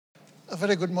A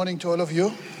very good morning to all of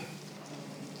you.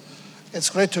 It's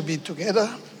great to be together,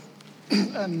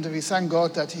 and we thank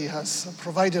God that He has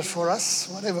provided for us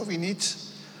whatever we need.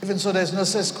 Even so, there's no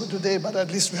CESCO today, but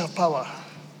at least we have power.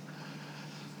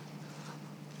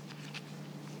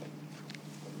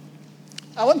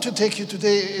 I want to take you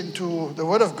today into the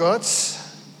Word of God,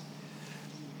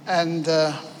 and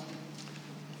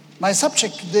my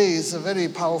subject today is a very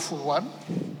powerful one.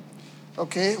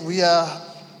 Okay, we are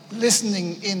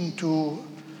listening into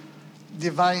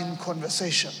divine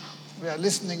conversation. We are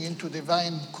listening into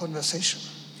divine conversation.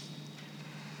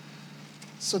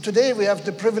 So today we have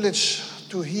the privilege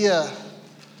to hear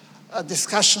a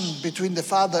discussion between the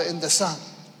Father and the Son.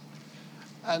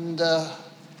 And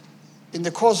in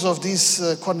the course of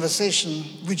this conversation,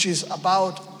 which is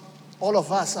about all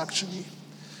of us actually,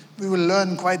 we will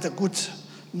learn quite a good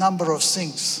number of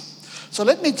things. So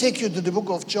let me take you to the book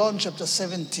of John chapter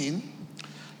 17.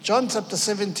 John chapter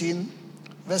 17,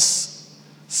 verse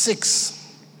 6.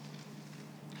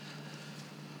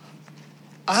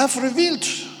 I have revealed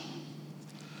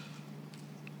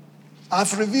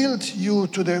you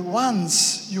to the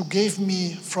ones you gave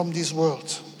me from this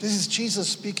world. This is Jesus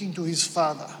speaking to his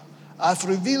Father. I have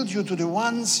revealed you to the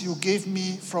ones you gave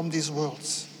me from this world.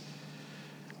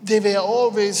 They were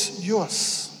always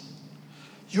yours.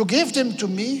 You gave them to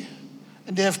me,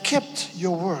 and they have kept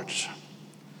your word.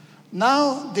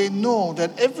 Now they know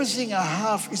that everything I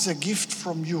have is a gift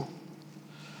from you.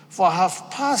 For I have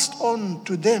passed on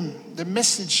to them the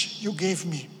message you gave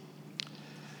me.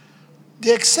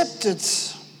 They accepted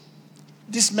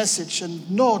this message and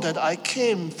know that I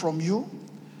came from you,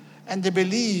 and they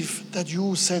believe that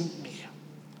you sent me.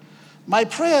 My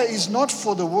prayer is not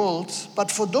for the world, but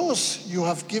for those you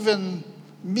have given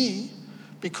me,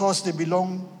 because they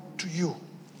belong to you.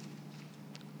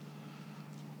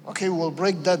 Okay, we'll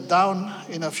break that down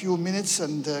in a few minutes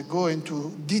and go into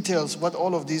details what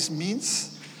all of this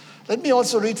means. Let me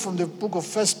also read from the book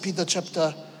of 1 Peter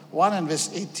chapter 1 and verse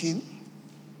 18.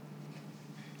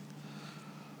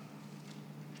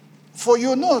 For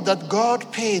you know that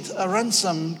God paid a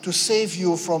ransom to save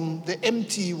you from the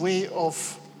empty way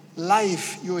of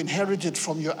life you inherited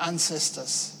from your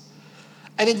ancestors.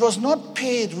 And it was not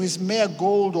paid with mere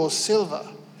gold or silver,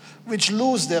 which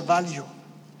lose their value.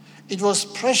 It was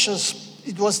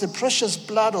the precious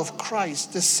blood of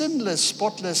Christ, the sinless,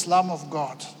 spotless Lamb of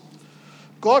God.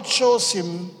 God chose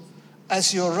him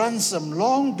as your ransom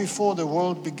long before the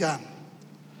world began.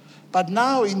 But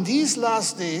now, in these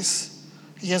last days,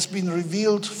 he has been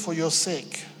revealed for your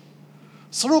sake.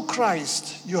 Through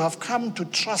Christ, you have come to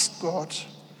trust God,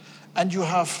 and you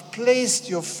have placed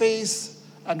your faith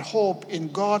and hope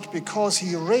in God because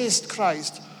he raised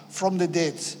Christ from the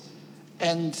dead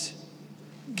and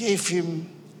gave him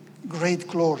great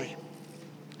glory.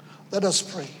 Let us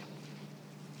pray.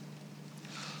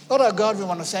 Lord our God, we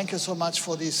want to thank you so much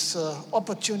for this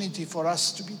opportunity for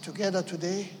us to be together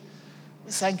today.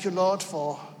 We thank you, Lord,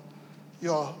 for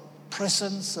your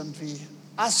presence, and we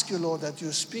ask you, Lord, that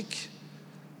you speak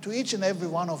to each and every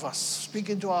one of us. Speak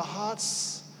into our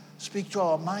hearts, speak to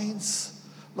our minds.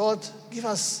 Lord, give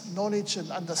us knowledge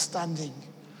and understanding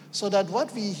so that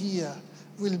what we hear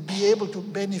will be able to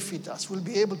benefit us, will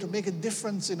be able to make a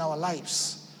difference in our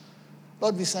lives.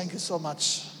 Lord, we thank you so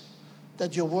much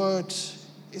that your word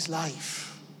is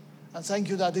life. And thank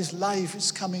you that this life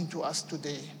is coming to us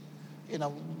today in a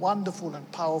wonderful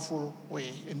and powerful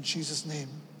way. In Jesus' name,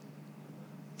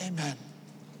 amen.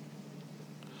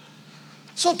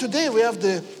 So today we have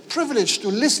the privilege to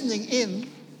listening in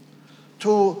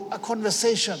to a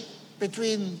conversation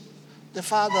between the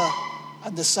Father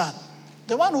and the Son.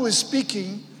 The one who is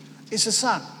speaking is the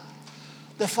Son.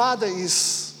 The Father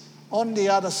is on the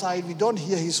other side. We don't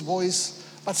hear his voice,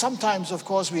 but sometimes, of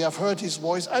course, we have heard his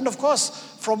voice. And of course,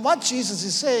 from what Jesus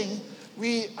is saying,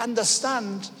 we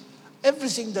understand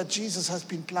everything that Jesus has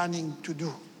been planning to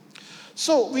do.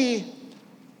 So we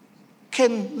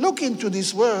can look into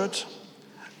this word,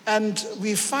 and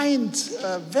we find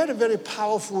a very, very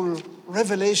powerful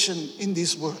revelation in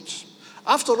these words.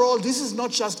 After all, this is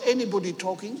not just anybody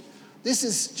talking. This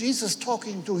is Jesus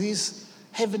talking to his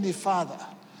heavenly Father.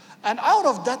 And out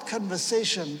of that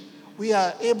conversation, we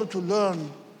are able to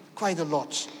learn quite a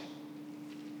lot.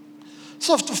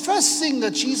 So the first thing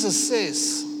that Jesus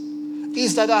says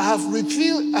is that I have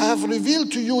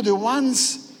revealed to you the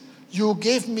ones you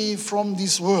gave me from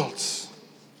this world.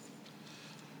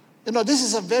 You know, this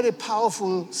is a very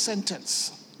powerful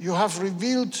sentence. You have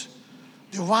revealed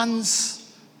the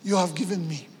ones you have given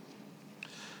me.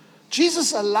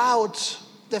 Jesus allowed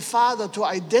the Father to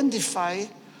identify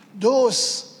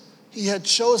those he had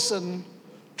chosen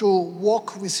to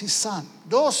walk with his son.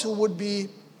 Those who would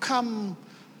become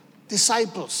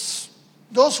disciples.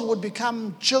 Those who would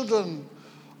become children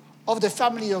of the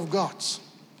family of God.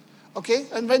 Okay?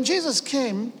 And when Jesus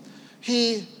came,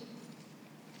 he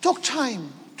took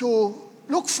time to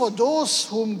look for those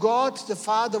whom God the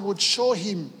Father would show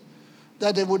him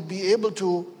that they would be able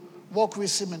to walk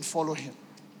with him and follow him.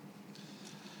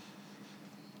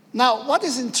 Now, what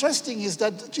is interesting is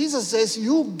that Jesus says,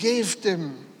 you gave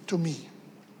them to me.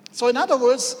 So in other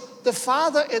words, the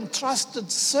Father entrusted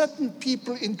certain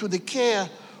people into the care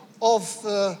of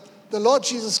the Lord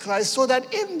Jesus Christ so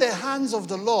that in the hands of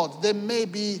the Lord, they may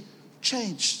be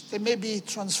changed, they may be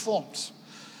transformed.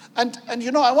 And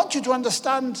I want you to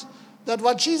understand that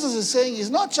what Jesus is saying is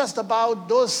not just about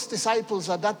those disciples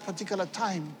at that particular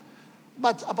time,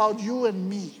 but about you and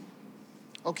me.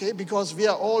 Okay, because we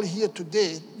are all here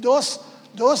today. Those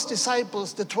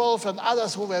disciples, the 12 and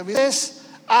others who were with us,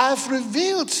 I have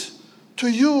revealed to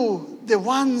you the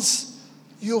ones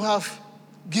you have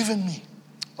given me.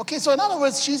 Okay, so in other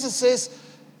words, Jesus says,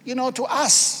 to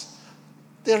us,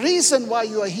 the reason why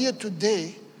you are here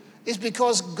today is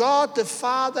because God the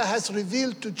Father has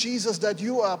revealed to Jesus that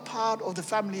you are part of the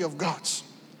family of God.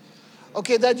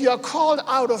 Okay, that you are called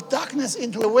out of darkness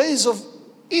into the ways of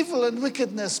evil and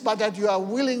wickedness, but that you are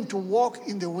willing to walk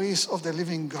in the ways of the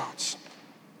living God.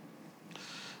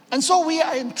 And so we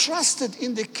are entrusted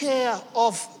in the care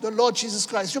of the Lord Jesus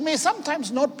Christ. You may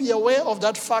sometimes not be aware of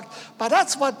that fact, but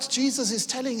that's what Jesus is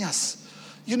telling us.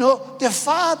 The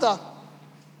Father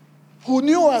who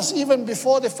knew us even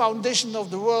before the foundation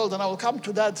of the world, and I will come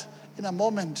to that in a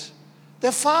moment.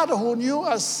 The Father who knew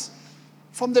us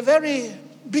from the very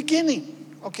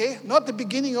beginning, okay? Not the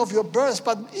beginning of your birth,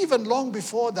 but even long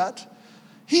before that.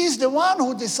 He is the one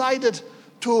who decided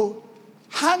to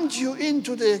hand you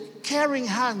into the caring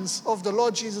hands of the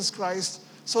Lord Jesus Christ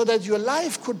so that your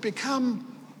life could become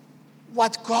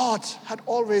what God had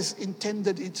always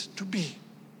intended it to be.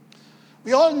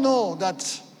 We all know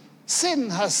that sin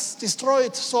has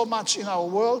destroyed so much in our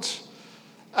world,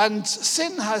 and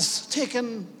sin has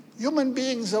taken human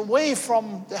beings away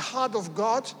from the heart of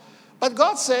God. But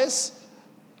God says,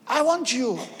 I want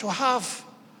you to have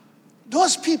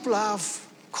those people I have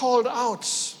called out,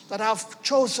 that I have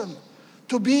chosen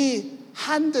to be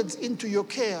handed into your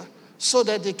care so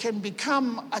that they can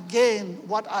become again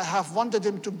what I have wanted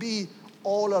them to be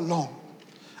all along.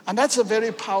 And that's a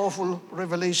very powerful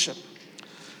revelation.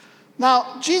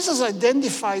 Now, Jesus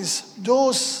identifies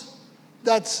those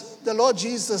that the Lord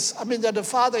Jesus, that the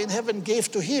Father in heaven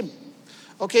gave to him.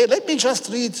 Okay, let me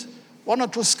just read one or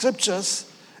two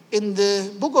scriptures in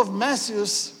the book of Matthew,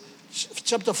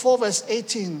 chapter 4, verse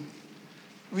 18.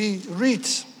 We read,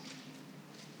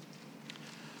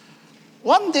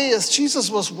 one day as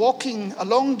Jesus was walking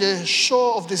along the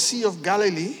shore of the Sea of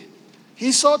Galilee,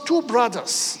 he saw two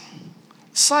brothers,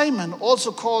 Simon,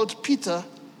 also called Peter,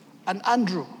 and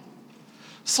Andrew,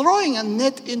 throwing a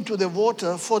net into the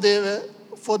water for their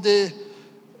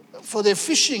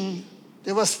fishing.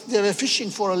 They were fishing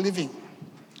for a living.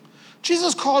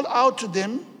 Jesus called out to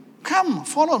them, come,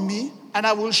 follow me, and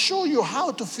I will show you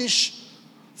how to fish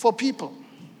for people.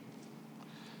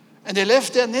 And they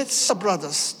left their nets,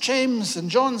 brothers, James and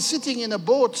John, sitting in a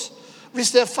boat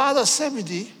with their father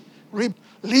Zebedee,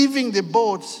 leaving the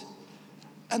boat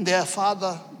and their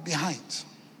father behind.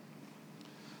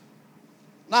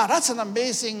 Now, that's an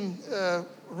amazing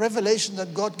revelation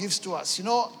that God gives to us.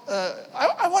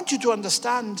 I want you to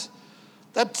understand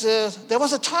that there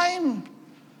was a time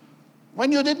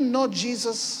when you didn't know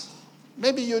Jesus.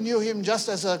 Maybe you knew him just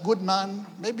as a good man.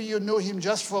 Maybe you knew him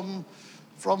just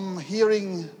from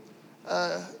hearing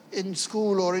in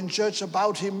school or in church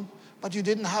about him, but you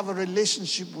didn't have a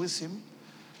relationship with him.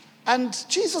 And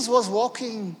Jesus was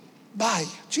walking by.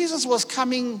 Jesus was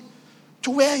coming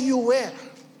to where you were,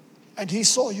 and he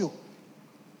saw you.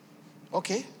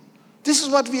 Okay? This is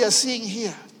what we are seeing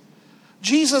here.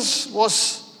 Jesus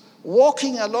was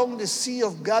walking along the Sea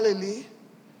of Galilee,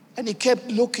 and he kept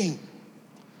looking.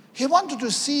 He wanted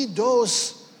to see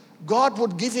those God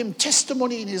would give him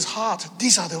testimony in his heart.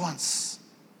 These are the ones.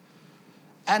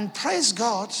 And praise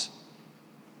God,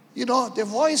 the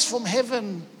voice from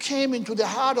heaven came into the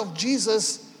heart of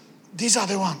Jesus. These are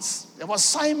the ones. There was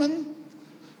Simon,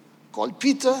 called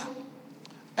Peter,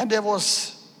 and there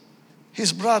was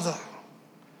his brother,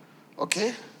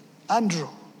 Andrew.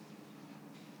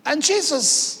 And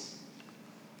Jesus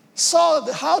saw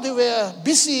how they were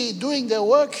busy doing their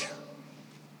work,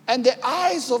 and the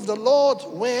eyes of the Lord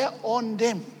were on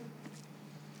them.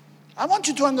 I want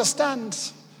you to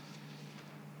understand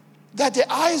that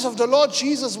the eyes of the Lord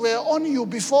Jesus were on you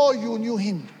before you knew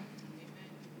him.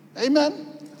 Amen?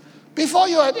 Before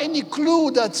you had any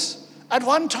clue that at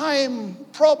one time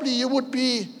probably you would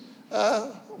be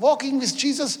walking with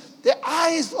Jesus, the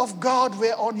eyes of God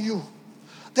were on you.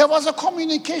 There was a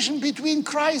communication between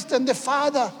Christ and the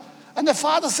Father. And the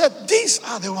Father said, these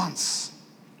are the ones.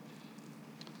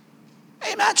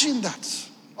 Imagine that.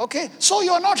 Okay? So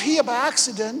you're not here by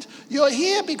accident. You're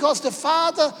here because the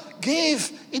Father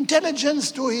gave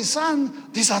intelligence to his Son.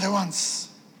 These are the ones.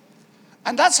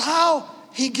 And that's how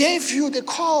he gave you the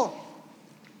call.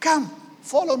 Come,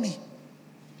 follow me.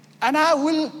 And I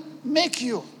will make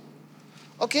you.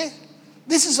 Okay?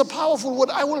 This is a powerful word.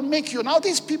 I will make you. Now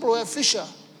these people were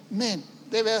fishermen.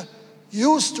 They were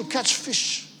used to catch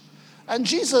fish. And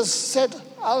Jesus said,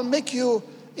 I'll make you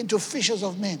into fishers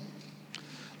of men.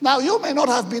 Now you may not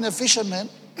have been a fisherman,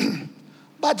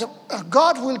 but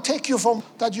God will take you from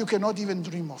that you cannot even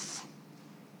dream of.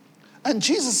 And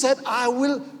Jesus said, I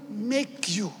will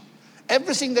make you.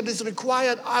 Everything that is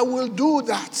required, I will do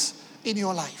that in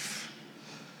your life.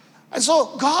 And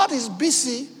so God is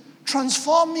busy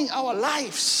transforming our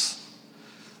lives.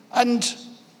 And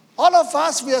all of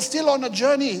us, we are still on a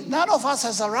journey. None of us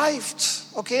has arrived.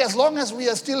 Okay, as long as we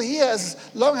are still here, as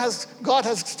long as God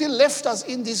has still left us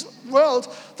in this world,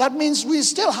 that means we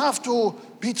still have to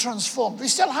be transformed. We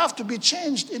still have to be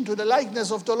changed into the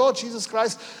likeness of the Lord Jesus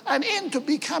Christ and into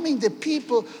becoming the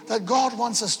people that God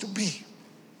wants us to be.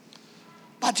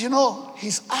 But you know,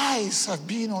 his eyes have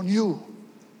been on you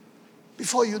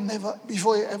before you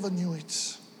ever knew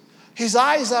it. His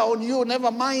eyes are on you,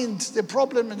 never mind the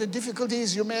problem and the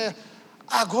difficulties you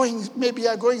are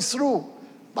going through.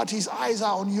 But his eyes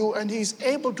are on you, and he's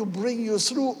able to bring you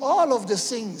through all of the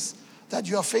things that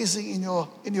you are facing in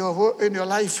your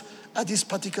life at this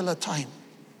particular time.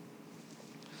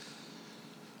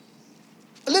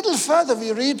 A little further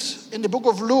we read in the book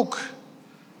of Luke,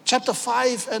 chapter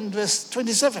 5 and verse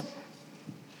 27.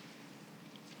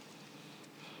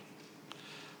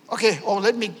 Okay,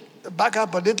 let me back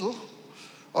up a little.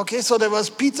 Okay, so there was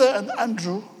Peter and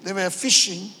Andrew. They were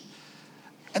fishing.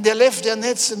 And they left their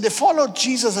nets and they followed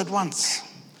Jesus at once.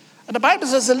 And the Bible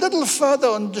says a little further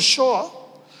on the shore,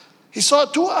 he saw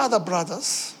two other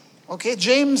brothers, okay,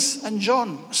 James and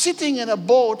John, sitting in a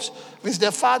boat with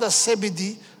their father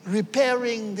Zebedee,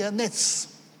 repairing their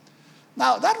nets.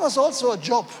 Now, that was also a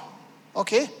job,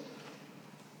 okay?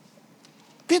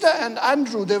 Peter and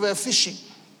Andrew, they were fishing.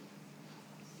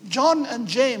 John and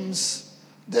James,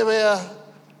 they were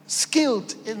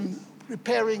skilled in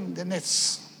repairing the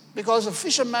nets. Because a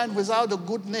fisherman without a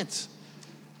good net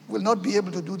will not be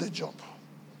able to do the job.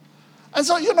 And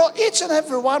so, each and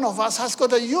every one of us has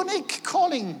got a unique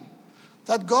calling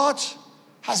that God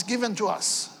has given to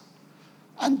us.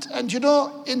 And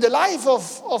in the life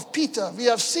of Peter, we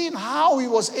have seen how he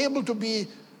was able to be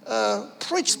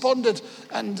responded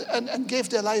and gave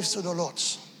their lives to the Lord.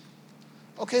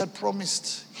 Okay, that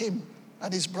promised him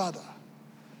and his brother.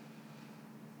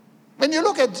 When you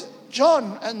look at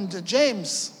John and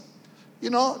James,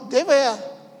 they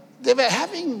were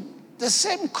having the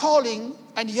same calling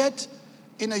and yet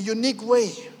in a unique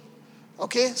way.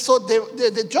 Okay, so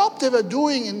the job they were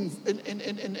doing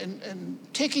in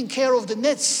taking care of the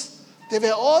nets, they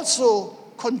were also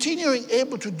continuing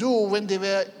able to do when they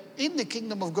were in the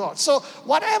kingdom of God. So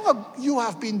whatever you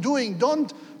have been doing,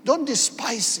 don't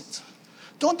despise it.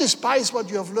 Don't despise what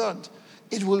you have learned.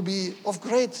 It will be of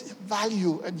great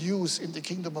value and use in the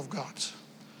kingdom of God.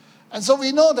 And so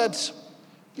we know that,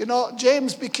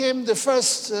 James became the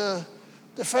first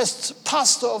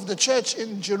pastor of the church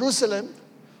in Jerusalem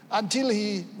until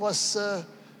he was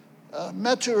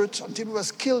martyred, until he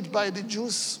was killed by the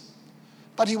Jews.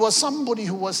 But he was somebody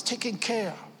who was taking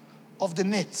care of the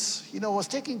nets. Was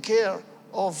taking care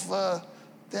of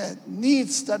the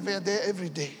needs that were there every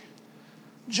day.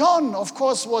 John, of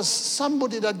course, was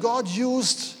somebody that God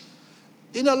used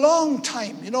in a long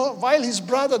time. While his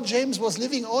brother James was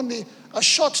living only a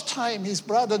short time, his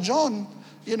brother John,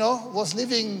 was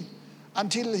living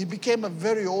until he became a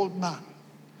very old man.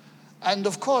 And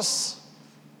of course,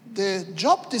 the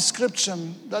job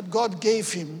description that God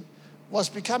gave him was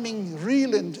becoming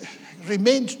real and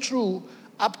remained true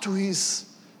up to his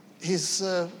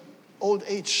old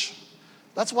age.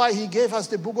 That's why he gave us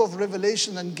the book of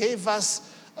Revelation and gave us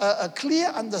a clear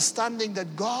understanding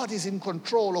that God is in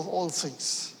control of all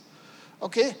things.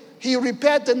 Okay? He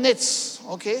repaired the nets.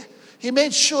 Okay? He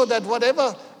made sure that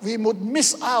whatever we would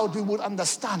miss out, we would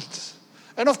understand.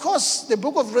 And of course, the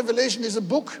book of Revelation is a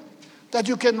book that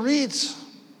you can read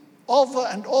over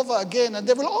and over again, and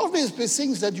there will always be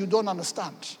things that you don't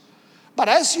understand. But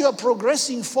as you are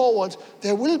progressing forward,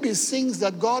 there will be things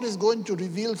that God is going to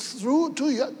reveal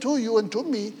to you and to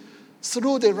me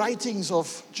through the writings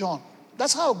of John.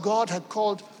 That's how God had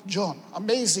called John,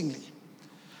 amazingly.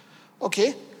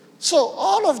 Okay? So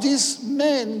all of these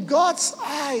men, God's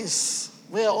eyes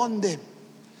were on them.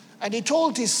 And he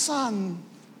told his son,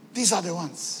 these are the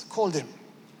ones, call them.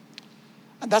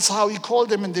 And that's how he called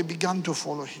them, and they began to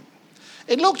follow him.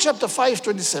 In Luke chapter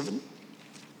 5:27,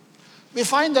 we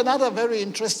find another very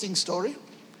interesting story.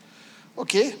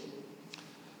 Okay?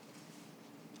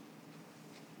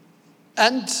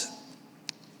 And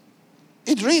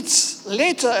it reads,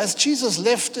 later as Jesus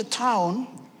left the town,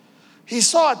 he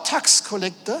saw a tax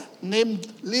collector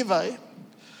named Levi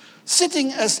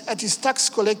sitting at his tax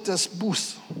collector's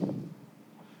booth.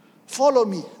 Follow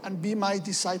me and be my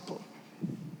disciple.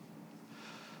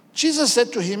 Jesus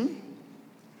said to him,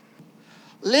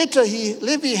 later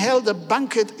Levi held a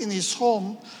banquet in his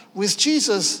home with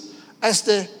Jesus as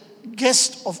the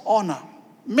guest of honor.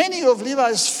 Many of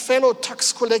Levi's fellow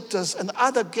tax collectors and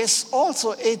other guests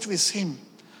also ate with him.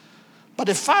 But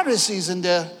the Pharisees and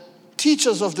the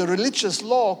teachers of the religious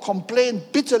law complained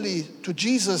bitterly to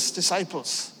Jesus'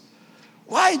 disciples.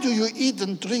 Why do you eat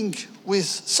and drink with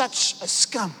such a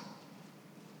scum?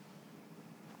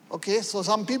 Okay, so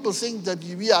some people think that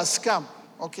we are scum,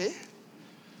 okay?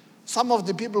 Some of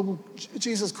the people who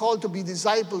Jesus called to be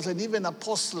disciples and even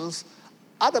apostles,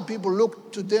 other people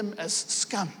look to them as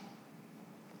scum.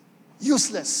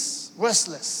 Useless,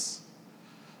 worthless.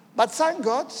 But thank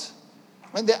God,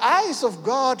 when the eyes of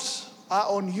God are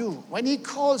on you, when he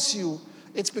calls you,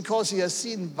 it's because he has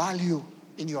seen value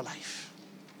in your life.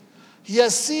 He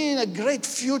has seen a great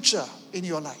future in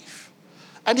your life.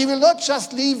 And he will not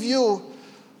just leave you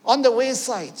on the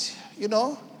wayside,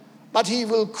 but he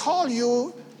will call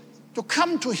you to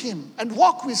come to him and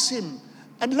walk with him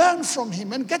and learn from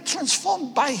him and get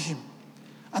transformed by him.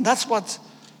 And that's what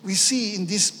we see in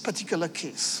this particular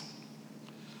case.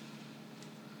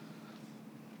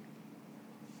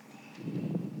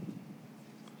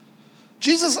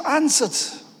 Jesus answered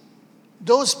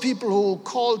those people who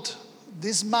called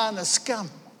this man a scam,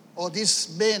 or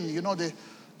this men,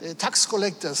 the tax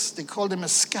collectors, they called him a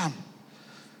scam.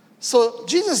 So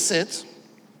Jesus said,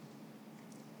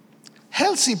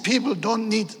 healthy people don't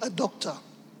need a doctor.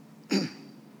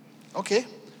 Okay?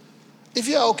 If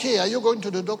you're okay, are you going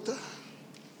to the doctor?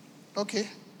 Okay.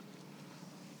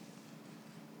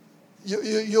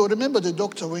 You remember the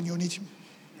doctor when you need him.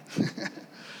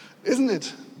 Isn't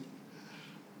it?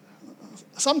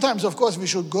 Sometimes, of course, we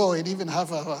should go and even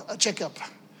have a checkup.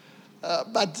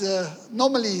 But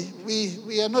normally,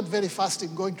 we are not very fast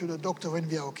in going to the doctor when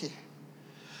we are okay.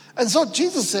 And so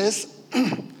Jesus says,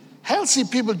 healthy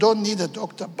people don't need a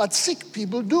doctor, but sick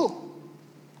people do.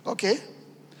 Okay?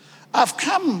 I've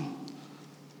come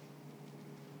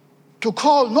to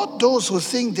call not those who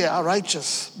think they are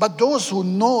righteous, but those who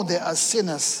know they are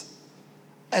sinners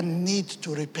and need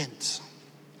to repent.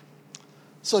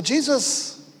 So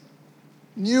Jesus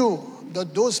knew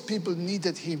that those people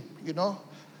needed him,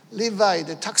 Levi,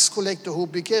 the tax collector, who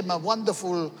became a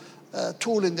wonderful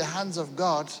tool in the hands of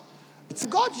God.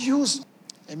 God used,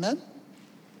 amen?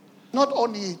 Not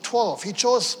only 12, he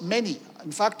chose many.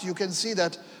 In fact, you can see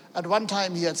that at one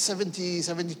time he had 70,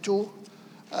 72.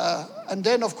 And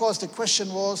then, of course, the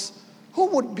question was, who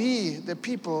would be the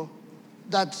people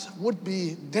that would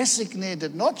be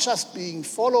designated, not just being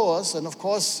followers, and of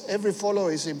course, every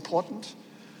follower is important,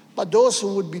 but those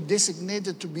who would be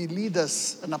designated to be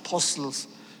leaders and apostles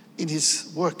in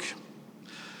his work.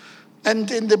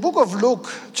 And in the book of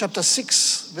Luke, chapter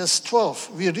 6, verse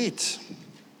 12, we read,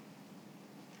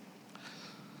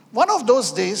 one of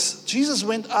those days, Jesus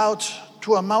went out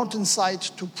to a mountainside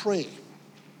to pray.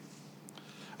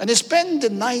 And he spent the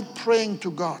night praying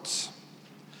to God.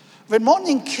 When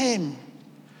morning came,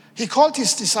 he called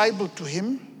his disciples to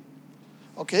him.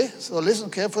 Okay, so listen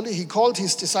carefully. He called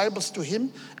his disciples to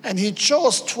him, and he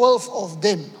chose 12 of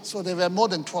them. So there were more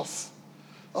than 12.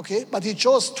 Okay, but he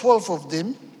chose 12 of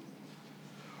them,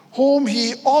 whom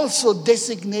he also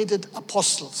designated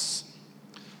apostles.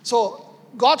 So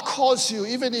God calls you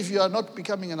even if you are not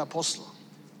becoming an apostle.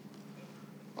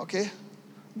 Okay?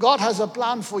 God has a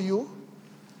plan for you,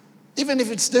 even if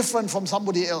it's different from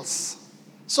somebody else.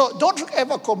 So don't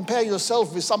ever compare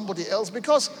yourself with somebody else,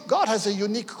 because God has a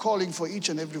unique calling for each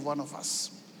and every one of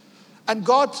us. And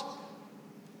God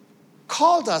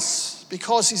called us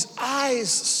because his eyes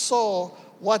saw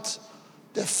what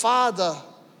the Father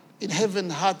in heaven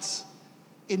had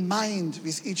in mind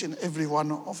with each and every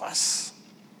one of us.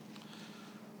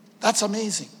 That's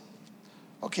amazing.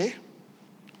 Okay?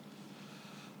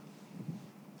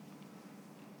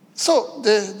 So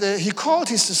he called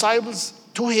his disciples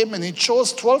to him, and he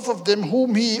chose 12 of them,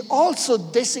 whom he also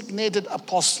designated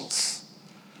apostles.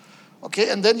 Okay,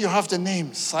 and then you have the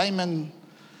names: Simon,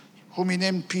 whom he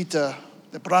named Peter,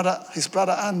 his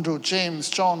brother Andrew, James,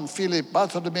 John, Philip,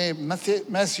 Bartholomew,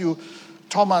 Matthew,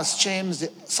 Thomas, James,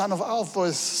 the son of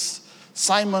Alphaeus,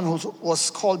 Simon, who was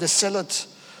called the Zealot,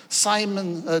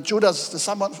 Judas, the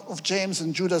son of James,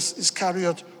 and Judas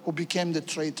Iscariot, who became the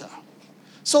traitor.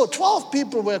 So 12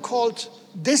 people were called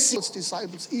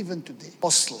disciples even today,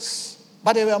 apostles.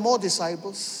 But there were more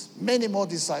disciples, many more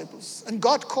disciples. And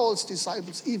God calls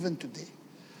disciples even today.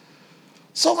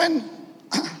 So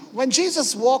when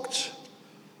Jesus walked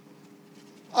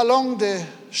along the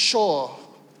shore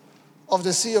of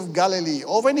the Sea of Galilee,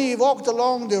 or when he walked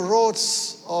along the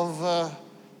roads of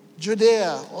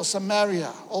Judea or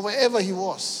Samaria, or wherever he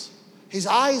was, his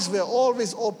eyes were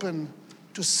always open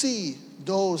to see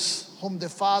those whom the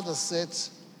Father said,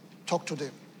 talk to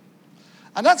them.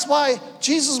 And that's why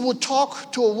Jesus would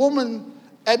talk to a woman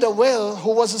at a well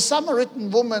who was a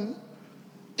Samaritan woman.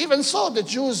 Even so, the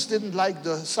Jews didn't like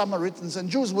the Samaritans, and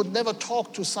Jews would never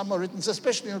talk to Samaritans,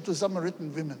 especially not to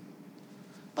Samaritan women.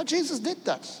 But Jesus did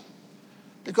that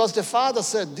because the Father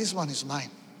said, this one is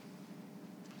mine.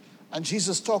 And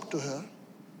Jesus talked to her,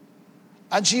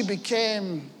 and she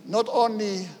became not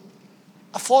only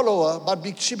a follower,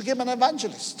 but she became an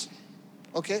evangelist.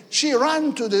 Okay? She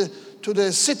ran to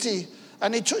the city,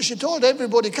 and she told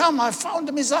everybody, come, I found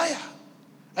the Messiah.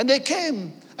 And they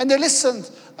came, and they listened.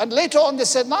 And later on they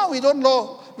said, now we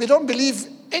don't believe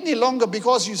any longer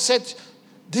because you said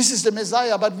this is the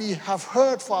Messiah, but we have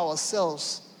heard for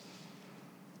ourselves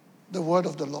the word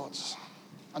of the Lord.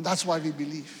 And that's why we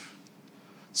believe.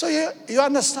 So you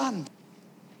understand.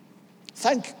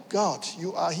 Thank God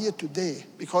you are here today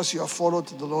because you have followed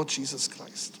the Lord Jesus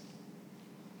Christ.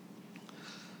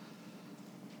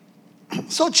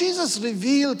 So Jesus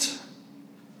revealed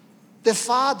the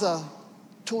Father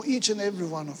to each and every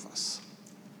one of us.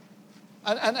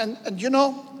 And you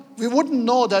know, we wouldn't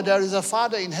know that there is a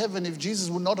Father in heaven if Jesus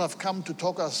would not have come to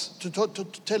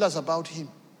tell us about him.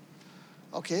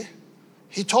 Okay?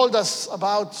 He told us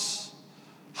about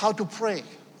how to pray,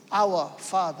 our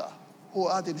Father who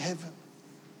art in heaven.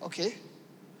 Okay?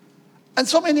 And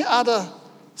so many other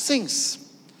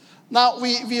things. Now,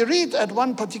 we read at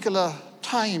one particular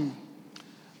time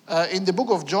in the book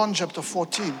of John chapter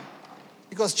 14,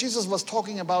 because Jesus was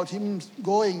talking about him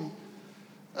going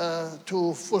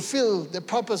to fulfill the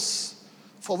purpose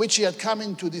for which he had come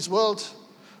into this world,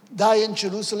 die in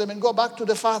Jerusalem and go back to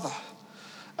the Father.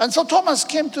 And so Thomas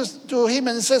came to him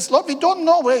and says, Lord, we don't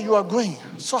know where you are going.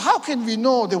 So how can we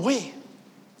know the way?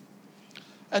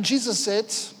 And Jesus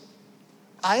said,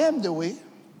 I am the way,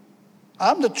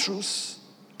 I am the truth,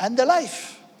 and the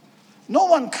life. No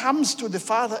one comes to the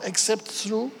Father except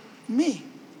through me.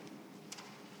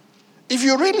 If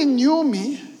you really knew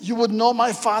me, you would know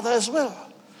my Father as well.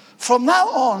 From now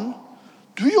on,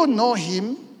 do you know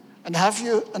him and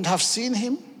have seen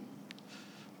him?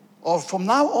 Or from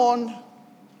now on,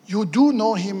 you do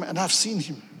know him and have seen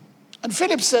him. And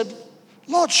Philip said,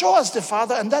 Lord, show us the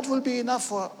Father, and that will be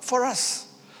enough for us.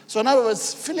 So in other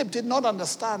words, Philip did not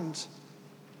understand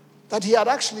that he had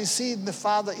actually seen the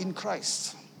Father in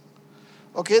Christ.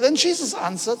 Okay, then Jesus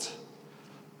answered,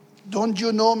 don't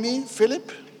you know me,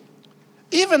 Philip?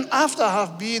 Even after I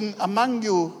have been among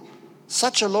you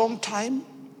such a long time,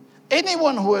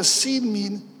 anyone who has seen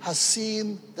me has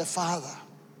seen the Father.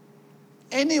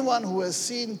 Anyone who has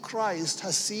seen Christ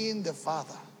has seen the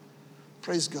Father.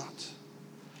 Praise God.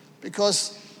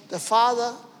 Because the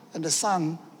Father and the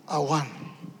Son are one.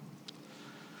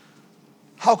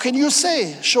 How can you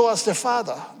say, show us the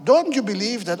Father? Don't you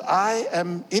believe that I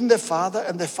am in the Father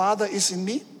and the Father is in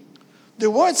me? The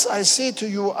words I say to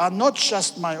you are not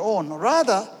just my own.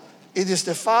 Rather, it is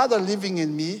the Father living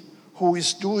in me who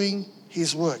is doing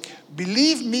his work.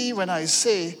 Believe me when I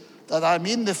say that I'm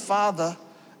in the Father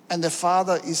and the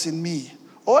Father is in me.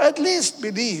 Or at least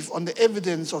believe on the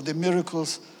evidence of the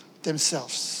miracles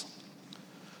themselves.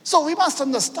 So we must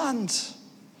understand,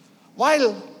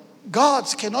 while God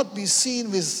cannot be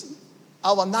seen with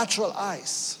our natural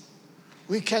eyes,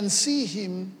 we can see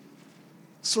him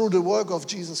through the work of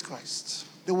Jesus Christ.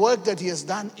 The work that he has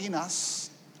done in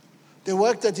us, the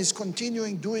work that he's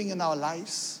continuing doing in our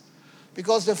lives.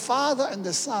 Because the Father and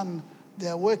the Son, they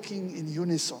are working in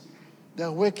unison. They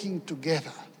are working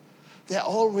together. They are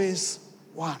always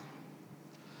one.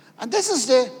 And this is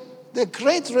the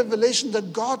great revelation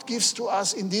that God gives to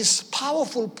us in this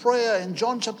powerful prayer in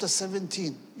John chapter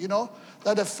 17. You know,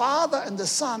 that the Father and the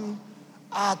Son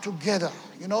are together.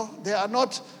 You know, they are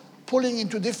not pulling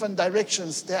into different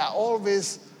directions. They are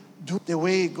always doing the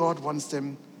way God wants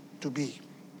them to be.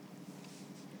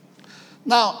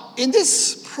 Now, in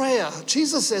this prayer,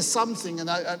 Jesus says something,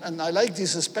 and I like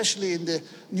this especially in the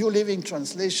New Living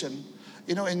Translation.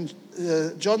 In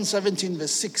John 17,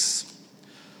 verse 6,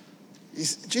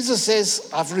 Jesus says,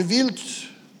 I've revealed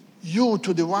you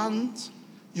to the ones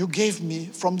you gave me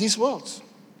from this world.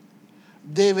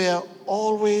 They were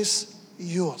always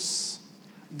yours.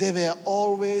 They were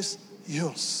always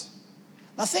yours.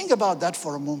 Now think about that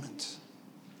for a moment.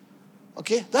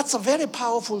 Okay? That's a very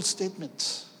powerful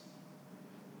statement.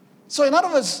 So in other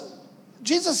words,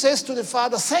 Jesus says to the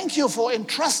Father, thank you for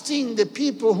entrusting the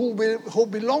people who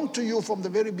belong to you from the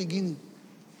very beginning.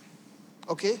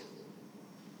 Okay?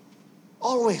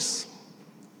 Always.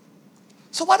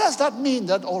 So what does that mean,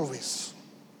 that always?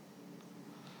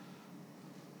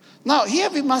 Now, here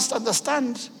we must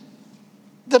understand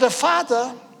that the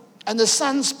Father and the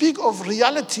Son speak of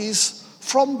realities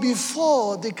from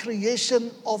before the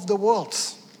creation of the world.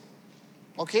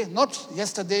 Okay, not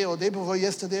yesterday or day before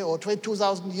yesterday or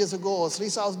 2,000 years ago or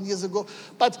 3,000 years ago,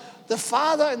 but the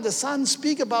Father and the Son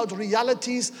speak about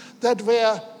realities that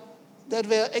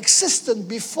were existent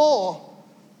before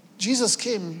Jesus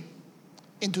came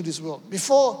into this world,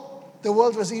 before the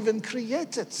world was even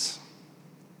created.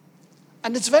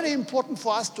 And it's very important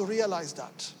for us to realize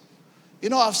that.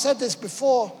 I've said this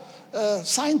before,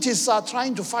 scientists are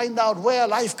trying to find out where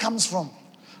life comes from,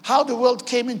 how the world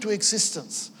came into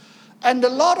existence. And a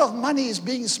lot of money is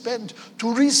being spent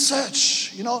to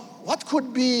research, what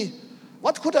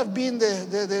could have been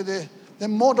the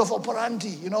mode of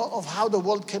operandi, of how the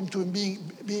world came to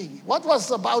being. What was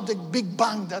about the Big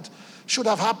Bang that should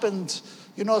have happened,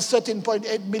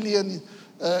 13.8 million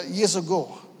years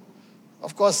ago?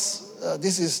 Of course,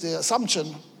 this is the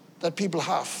assumption that people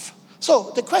have.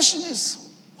 So the question is,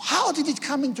 how did it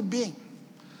come into being?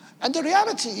 And the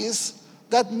reality is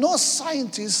that no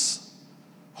scientist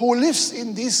who lives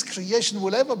in this creation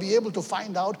will ever be able to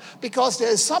find out, because there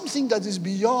is something that is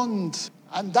beyond,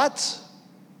 and that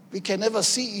we can never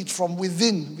see it from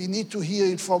within. We need to hear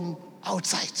it from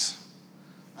outside.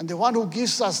 And the one who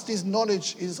gives us this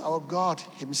knowledge is our God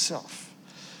himself.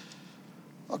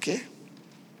 Okay?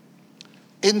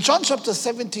 In John chapter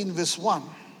 17, verse 1,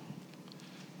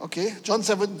 okay, John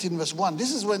 17, verse 1,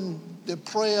 this is when the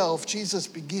prayer of Jesus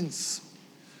begins.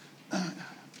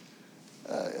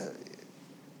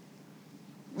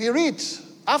 We read,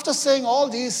 after saying all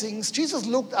these things, Jesus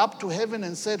looked up to heaven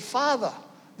and said, Father,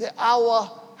 the hour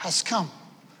has come.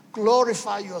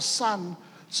 Glorify your Son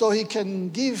so he can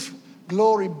give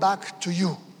glory back to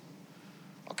you.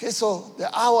 Okay, so the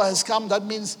hour has come. That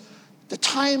means the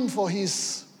time for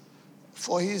his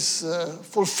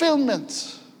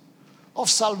fulfillment of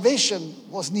salvation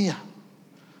was near.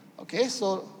 Okay,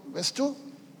 so verse 2.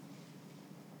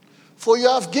 For you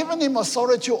have given him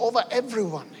authority over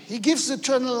everyone. He gives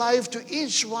eternal life to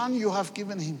each one you have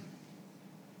given him.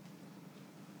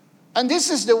 And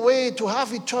this is the way to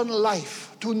have eternal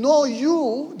life, to know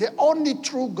you, the only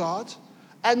true God,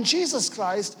 and Jesus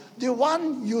Christ, the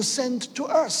one you sent to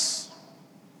earth.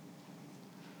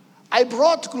 I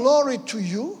brought glory to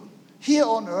you here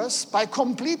on earth by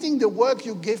completing the work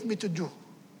you gave me to do.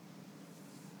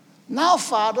 Now,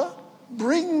 Father,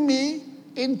 bring me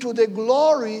into the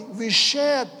glory we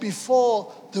shared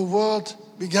before the world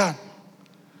began.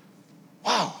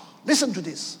 Wow, listen to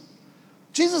this.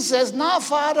 Jesus says, now,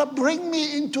 Father, bring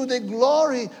me into the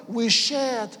glory we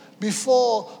shared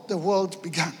before the world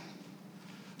began.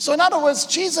 So in other words,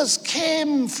 Jesus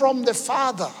came from the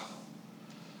Father.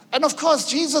 And of course,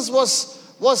 Jesus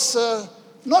was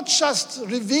not just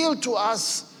revealed to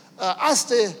us as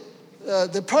the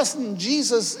person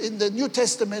Jesus in the New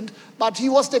Testament, but he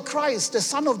was the Christ, the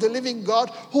Son of the living God,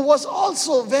 who was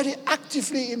also very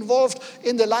actively involved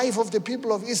in the life of the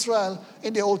people of Israel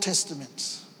in the Old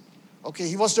Testament. Okay,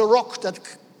 he was the rock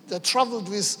that traveled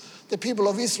with the people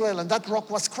of Israel, and that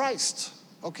rock was Christ.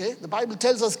 Okay, the Bible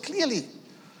tells us clearly.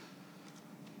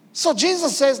 So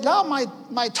Jesus says, now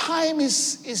my time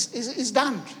is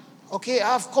done. Okay,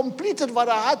 I have completed what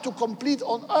I had to complete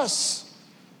on earth.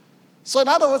 So in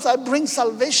other words, I bring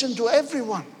salvation to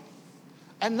everyone.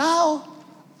 And now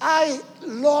I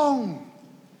long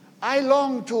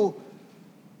to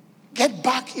get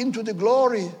back into the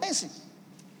glory. Amazing.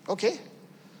 Okay?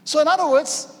 So in other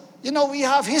words, we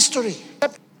have history.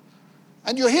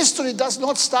 And your history does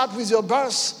not start with your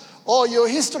birth, or your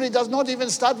history does not even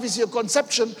start with your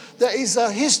conception. There is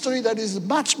a history that is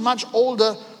much, much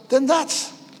older than that.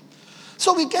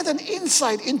 So we get an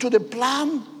insight into the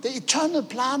plan, the eternal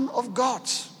plan of God.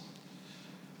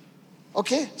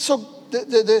 Okay? So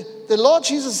the Lord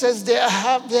Jesus says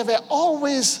they were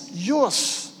always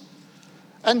yours.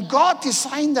 And God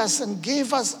designed us and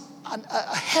gave us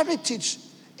a heritage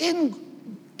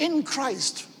in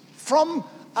Christ from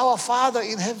our Father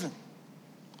in heaven.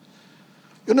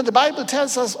 You know, the Bible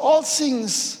tells us all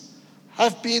things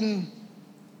have been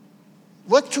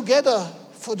worked together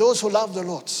for those who love the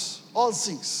Lord. All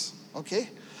things, okay?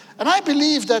 And I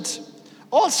believe that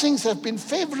all things have been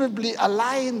favorably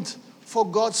aligned for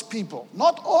God's people.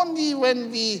 Not only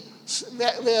when we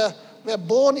were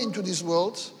born into this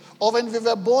world, or when we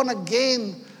were born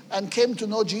again and came to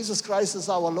know Jesus Christ as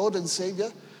our Lord and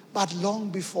Savior, but long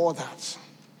before that.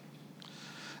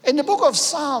 In the book of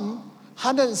Psalm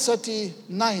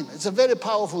 139, it's a very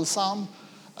powerful psalm.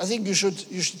 I think you should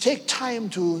take time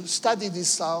to study this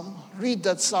psalm, read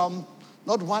that psalm,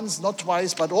 not once, not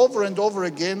twice, but over and over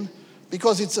again,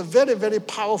 because it's a very, very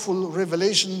powerful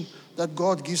revelation that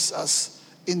God gives us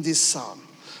in this psalm.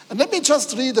 And let me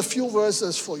just read a few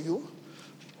verses for you.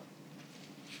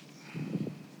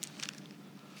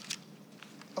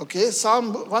 Okay,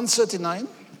 Psalm 139,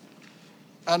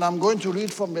 and I'm going to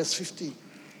read from verse 15.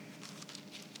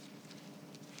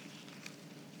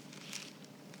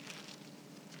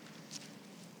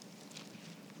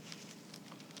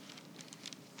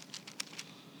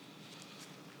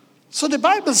 So the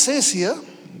Bible says here,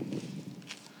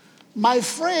 my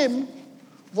frame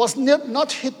was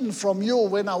not hidden from you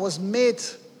when I was made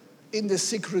in the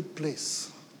secret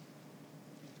place.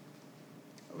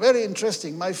 Very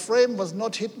interesting. My frame was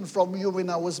not hidden from you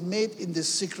when I was made in the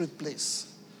secret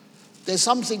place. There's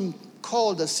something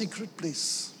called a secret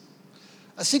place.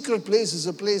 A secret place is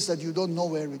a place that you don't know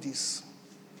where it is.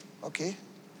 Okay?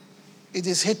 It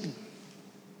is hidden.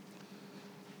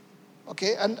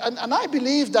 Okay? And I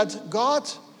believe that God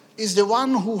is the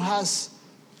one who has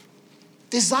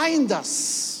designed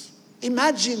us,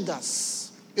 imagined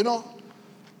us,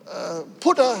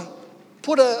 put a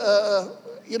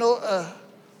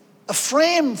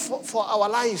frame for our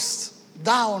lives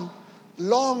down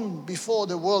long before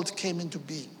the world came into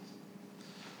being.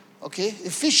 Okay?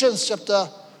 Ephesians chapter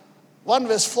 1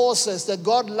 verse 4 says that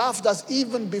God loved us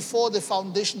even before the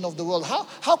foundation of the world.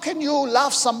 How can you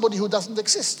love somebody who doesn't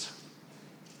exist?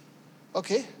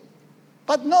 Okay?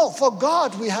 But no, for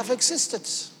God we have existed.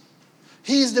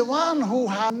 He is the one who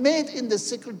has made in the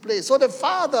secret place. So the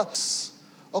Father,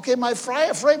 okay, my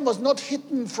frame was not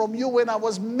hidden from you when I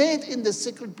was made in the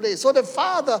secret place. So the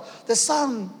Father, the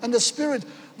Son, and the Spirit,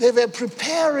 they were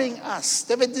preparing us.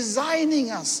 They were designing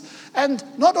us. And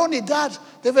not only that,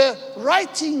 they were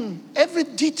writing every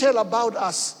detail about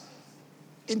us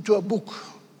into a book.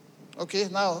 Okay,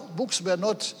 now books were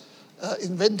not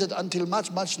invented until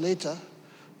much, much later.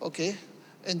 Okay,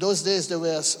 in those days they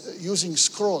were using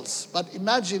scrolls. But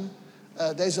imagine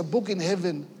there's a book in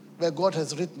heaven where God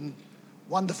has written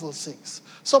wonderful things.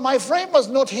 So my frame was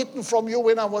not hidden from you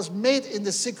when I was made in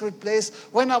the secret place,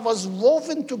 when I was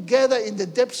woven together in the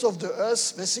depths of the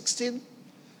earth. Verse 16.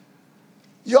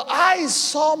 Your eyes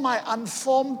saw my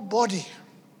unformed body.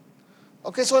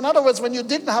 Okay, so in other words, when you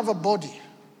didn't have a body.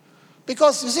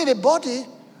 Because you see, the body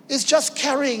is just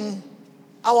carrying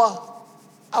our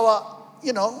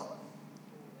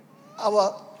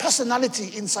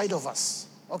personality inside of us.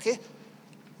 Okay?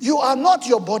 You are not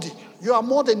your body. You are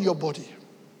more than your body.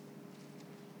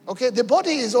 Okay? The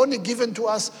body is only given to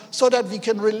us so that we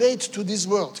can relate to this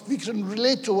world. We can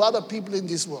relate to other people in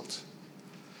this world.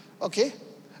 Okay?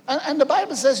 And the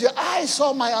Bible says, your eyes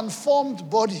saw my unformed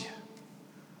body.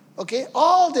 Okay?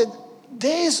 All the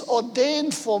days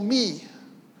ordained for me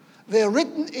were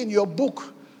written in your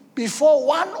book before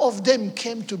one of them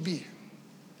came to be.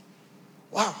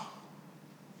 Wow.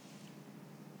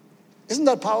 Isn't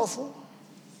that powerful?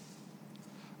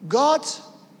 God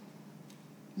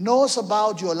knows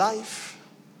about your life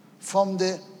from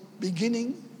the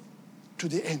beginning to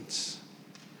the end.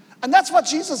 And that's what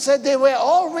Jesus said, they were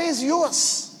always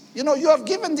yours. You have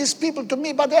given these people to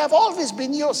me, but they have always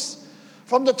been yours.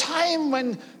 From the time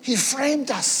when he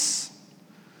framed us,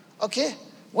 okay?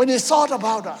 When he thought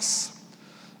about us,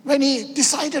 when he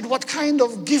decided what kind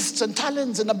of gifts and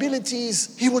talents and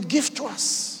abilities he would give to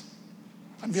us.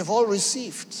 And we have all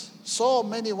received so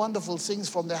many wonderful things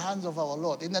from the hands of our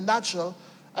Lord, in the natural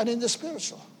and in the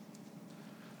spiritual.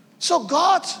 So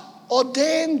God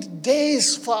ordained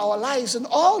days for our lives, and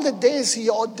all the days he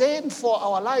ordained for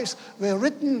our lives were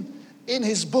written in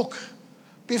his book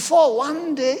before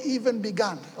one day even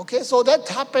began. Okay, so that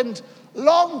happened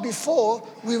long before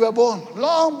we were born,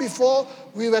 long before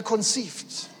we were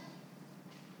conceived.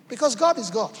 Because God is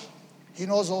God. He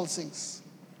knows all things.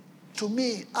 To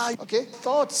me,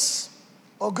 thoughts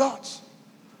of God.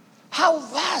 How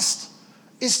vast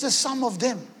is the sum of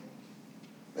them?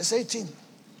 Verse 18.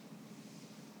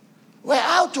 Were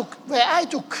I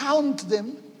to count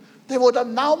them, they would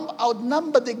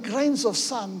outnumber the grains of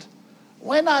sand.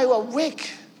 When I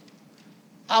awake,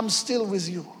 I'm still with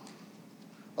you.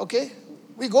 Okay?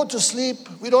 We go to sleep.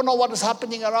 We don't know what is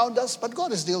happening around us, but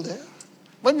God is still there.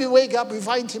 When we wake up, we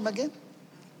find him again.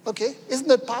 Okay? Isn't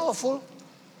that powerful?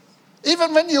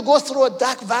 Even when you go through a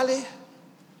dark valley,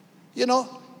 he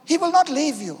will not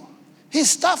leave you. His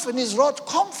staff and his rod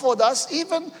comfort us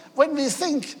even when we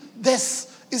think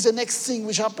death is the next thing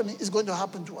which is going to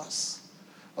happen to us.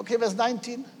 Okay, verse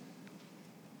 19.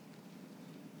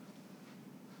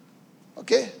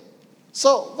 Okay,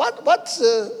 so what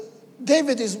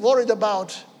David is worried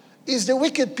about is the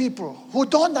wicked people who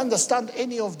don't understand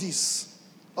any of this.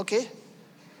 Okay,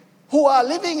 who are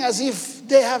living as if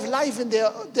they have life in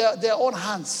their own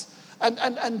hands,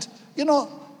 and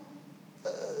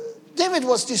David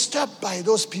was disturbed by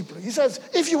those people. He says,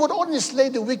 if you would only slay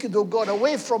the wicked, O God,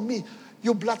 away from me,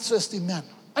 you bloodthirsty man.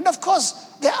 And of course,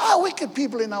 there are wicked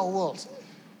people in our world,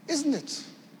 isn't it?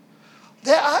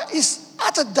 There is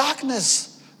utter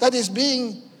darkness that is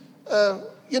being,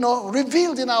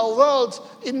 revealed in our world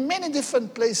in many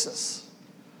different places.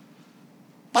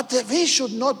 But we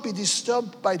should not be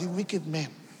disturbed by the wicked men,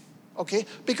 okay?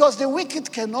 Because the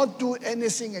wicked cannot do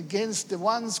anything against the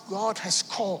ones God has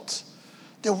called.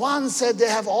 The ones that they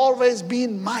have always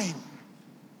been mine.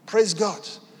 Praise God.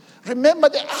 Remember,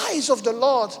 the eyes of the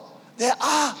Lord, they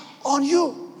are on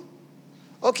you.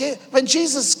 Okay? When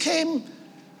Jesus came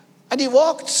and he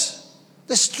walked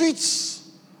the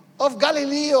streets of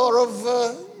Galilee or of,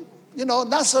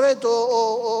 Nazareth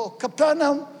or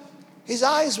Capernaum, his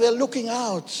eyes were looking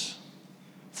out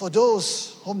for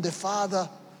those whom the Father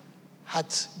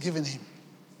had given him.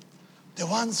 The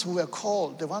ones who were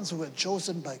called, the ones who were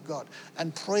chosen by God.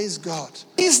 And praise God.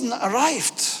 Season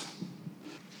arrived.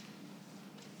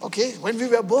 Okay, when we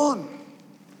were born,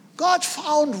 God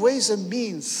found ways and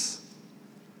means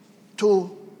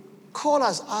to call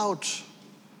us out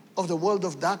of the world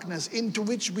of darkness into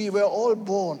which we were all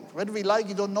born. Whether we like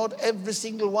it or not, every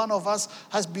single one of us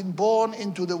has been born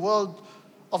into the world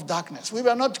of darkness. We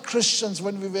were not Christians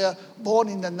when we were born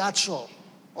in the natural,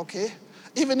 okay?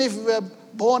 Even if we were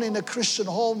born in a Christian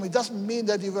home, it doesn't mean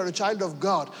that you were a child of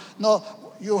God. No,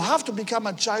 you have to become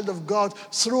a child of God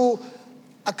through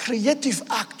a creative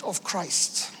act of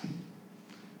Christ.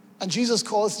 And Jesus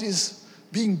calls this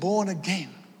being born again.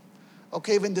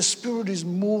 Okay, when the Spirit is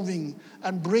moving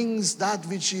and brings that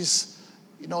which is,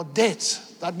 dead.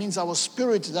 That means our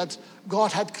spirit that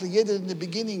God had created in the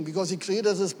beginning, because he created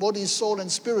us body, soul,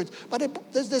 and spirit.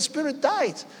 But the spirit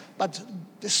died. But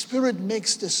the Spirit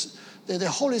makes this, the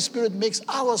Holy Spirit makes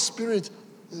our spirit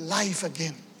life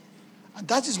again. And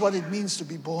that is what it means to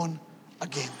be born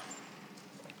again.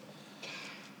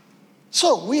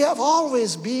 So we have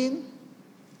always been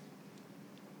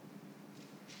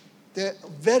the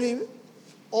very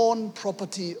own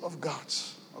property of God.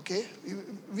 Okay?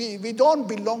 We don't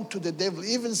belong to the devil.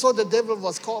 Even so, the devil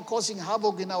was causing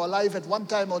havoc in our life at one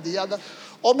time or the other.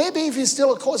 Or maybe if he's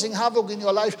still causing havoc in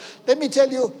your life, let me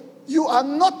tell you, you are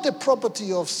not the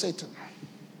property of Satan.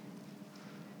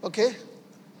 Okay?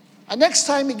 And next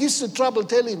time he gives you trouble,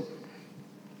 tell him,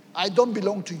 I don't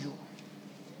belong to you.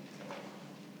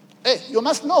 Hey, you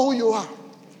must know who you are.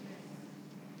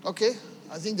 Okay?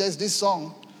 I think there's this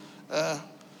song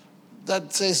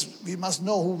that says we must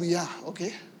know who we are.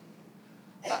 Okay?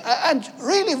 And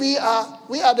really we are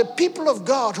the people of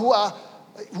God who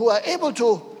are able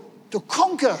to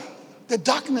conquer the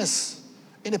darkness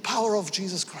in the power of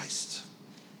Jesus Christ.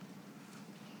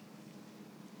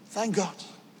 Thank God.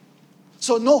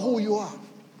 So know who you are.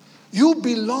 You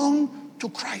belong to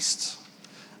Christ.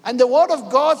 And the Word of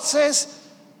God says,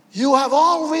 you have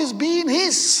always been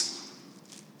His.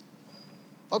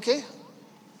 Okay?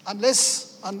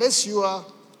 Unless you are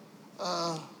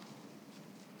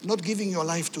not giving your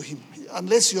life to Him.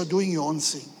 Unless you're doing your own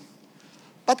thing.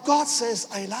 But God says,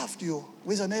 I loved you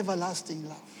with an everlasting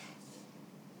love.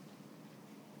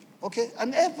 Okay?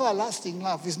 An everlasting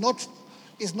love is not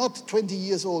 20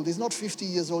 years old. It's not 50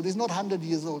 years old. It's not 100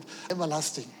 years old.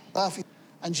 Everlasting love.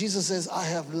 And Jesus says, I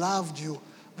have loved you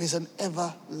with an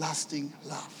everlasting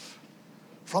love.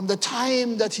 From the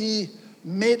time that He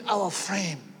made our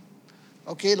frame.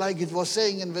 Okay, like it was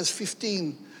saying in verse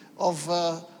 15 of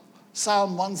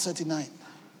Psalm 139.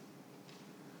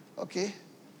 Okay?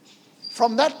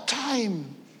 From that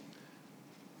time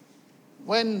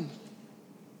when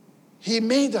He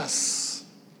made us,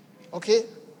 okay,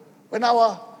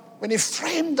 when He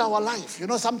framed our life.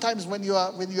 Sometimes when you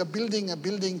are building a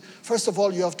building, first of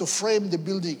all, you have to frame the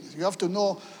building. You have to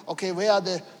know, okay, where are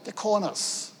the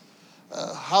corners?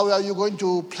 How are you going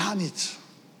to plan it?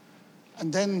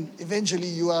 And then eventually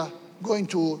you are going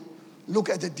to look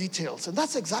at the details. And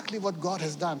that's exactly what God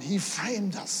has done. He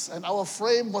framed us. And our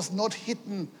frame was not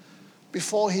hidden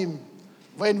before him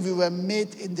when we were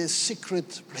made in the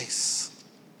secret place.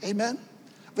 Amen?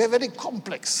 We're very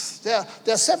complex. There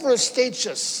are several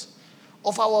stages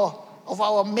of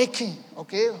our making,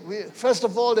 okay? First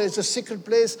of all, there's a secret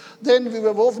place. Then we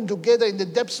were woven together in the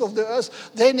depths of the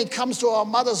earth. Then it comes to our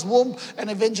mother's womb,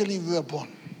 and eventually we were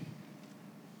born.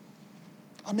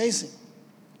 Amazing.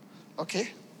 Okay?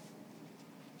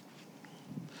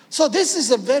 So this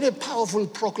is a very powerful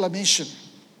proclamation.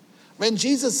 When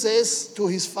Jesus says to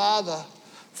his Father,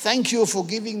 thank you for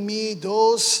giving me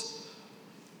those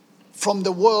from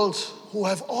the world who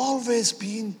have always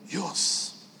been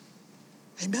yours.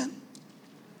 Amen?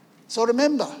 So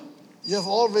remember, you have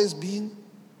always been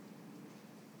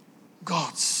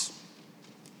God's.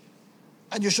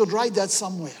 And you should write that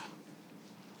somewhere.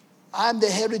 I'm the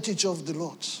heritage of the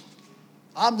Lord.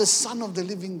 I'm the Son of the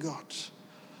living God.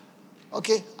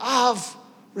 Okay, I have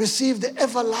received the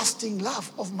everlasting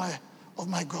love of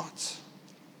my God.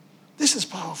 This is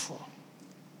powerful.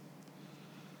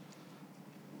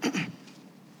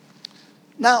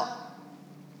 Now,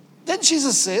 then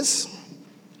Jesus says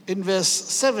in verse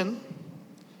 7,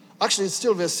 actually it's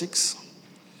still verse 6,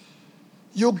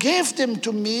 you gave them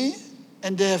to me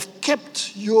and they have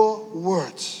kept your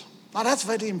word. Now that's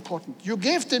very important. You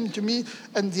gave them to me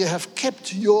and they have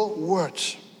kept your word.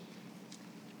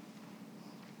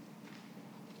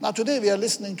 Now today we are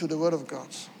listening to the word of God.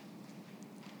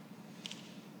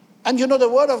 And you know the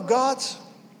word of God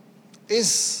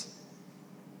is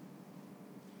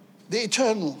the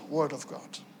eternal word of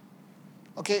God.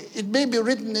 Okay, it may be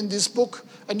written in this book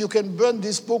and you can burn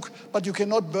this book, but you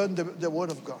cannot burn the word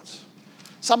of God.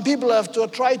 Some people have to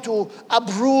try to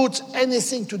uproot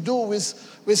anything to do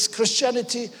with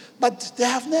Christianity, but they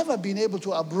have never been able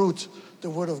to uproot the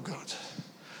word of God.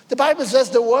 The Bible says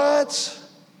the word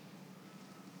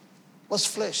was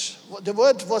flesh. The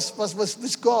word was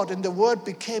with God, and the word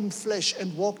became flesh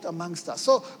and walked amongst us.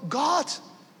 So God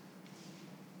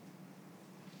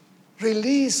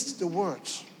released the word.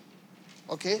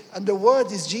 Okay? And the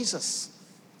word is Jesus.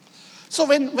 So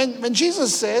when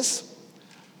Jesus says,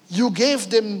 you gave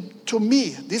them to me,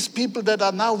 these people that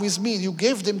are now with me, you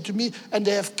gave them to me and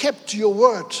they have kept your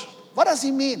word. What does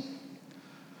he mean?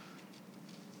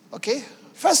 Okay?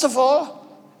 First of all,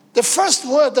 the first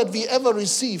word that we ever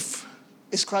receive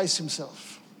is Christ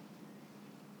himself.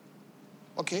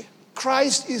 Okay?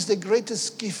 Christ is the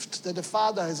greatest gift that the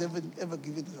Father has ever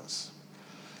given to us.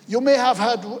 You may have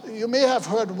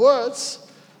heard words,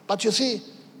 but you see,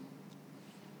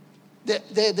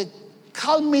 the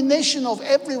culmination of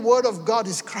every word of God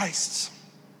is Christ.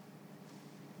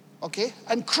 Okay?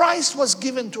 And Christ was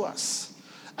given to us.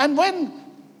 And when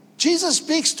Jesus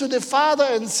speaks to the Father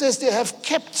and says they have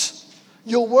kept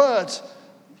your word,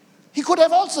 he could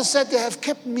have also said they have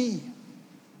kept me.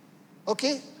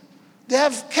 Okay? They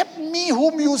have kept me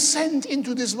whom you sent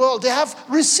into this world. They have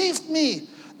received me.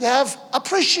 They have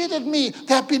appreciated me.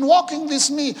 They have been walking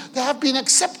with me. They have been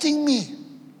accepting me.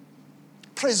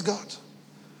 Praise God.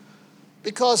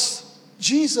 Because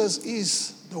Jesus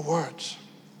is the Word.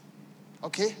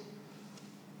 Okay?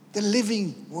 The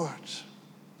living Word.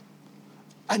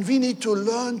 And we need to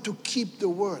learn to keep the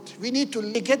Word. We need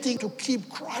to getting to keep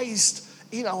Christ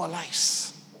in our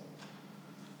lives.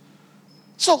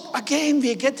 So again,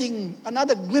 we're getting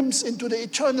another glimpse into the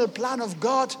eternal plan of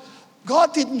God.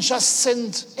 God didn't just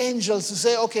send angels to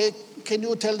say, okay, can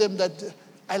you tell them that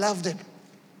I love them?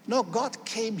 No, God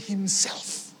came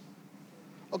himself.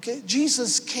 Okay?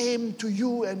 Jesus came to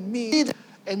you and me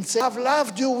and said, I've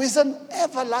loved you with an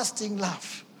everlasting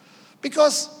love.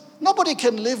 Because nobody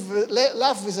can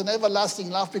love with an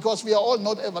everlasting love because we are all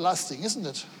not everlasting, isn't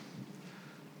it?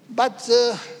 But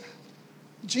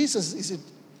Jesus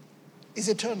is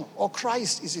eternal, or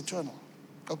Christ is eternal.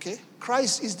 Okay?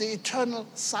 Christ is the eternal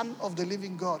Son of the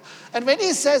living God. And when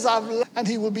he says, I've loved, and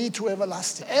he will be to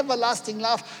everlasting. Everlasting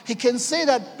love. He can say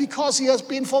that because he has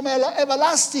been from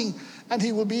everlasting, and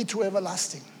he will be to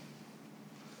everlasting.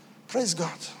 Praise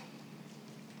God.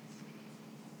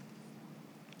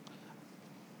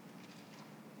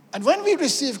 And when we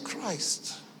receive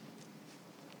Christ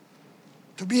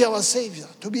to be our Savior,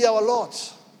 to be our Lord,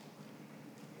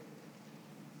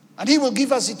 and he will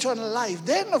give us eternal life,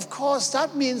 then of course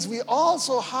that means we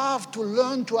also have to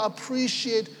learn to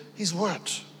appreciate his word.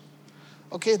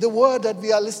 Okay, the word that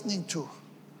we are listening to.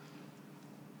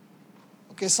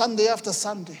 Okay, Sunday after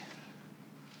Sunday.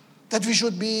 That we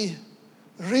should be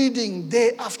reading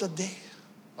day after day.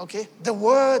 Okay, the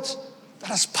word that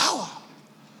has power.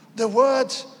 The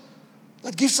word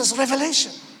that gives us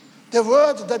revelation. The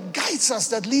word that guides us,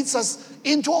 that leads us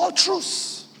into all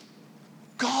truth.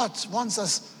 God wants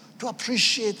us to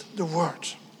appreciate the word.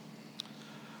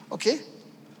 Okay?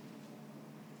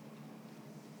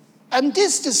 And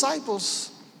these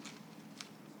disciples,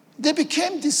 they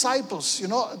became disciples.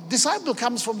 Disciple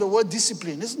comes from the word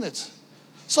discipline, isn't it?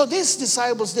 So these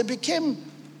disciples, they became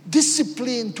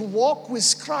disciplined to walk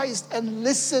with Christ and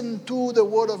listen to the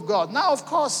word of God. Now, of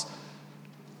course,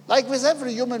 like with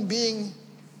every human being,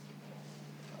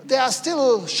 there are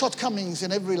still shortcomings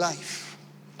in every life.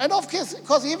 And of course,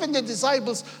 because even the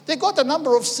disciples, they got a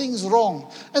number of things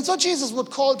wrong. And so Jesus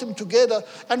would call them together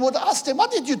and would ask them,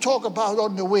 what did you talk about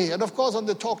on the way? And of course, on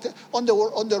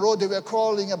the road, they were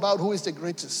quarreling about who is the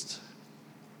greatest.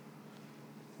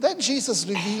 Then Jesus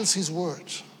reveals his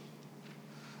word.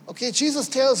 Okay, Jesus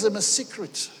tells them a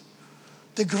secret.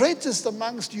 The greatest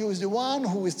amongst you is the one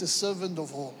who is the servant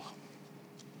of all.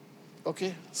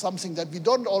 Okay, something that we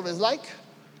don't always like,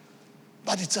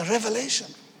 but it's a revelation.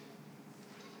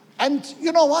 And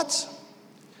you know what?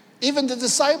 Even the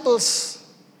disciples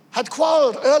had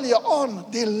quarreled earlier on.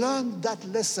 They learned that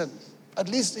lesson. At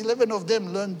least 11 of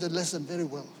them learned the lesson very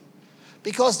well.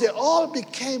 Because they all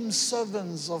became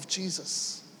servants of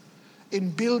Jesus in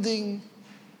building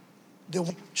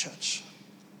the church.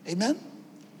 Amen?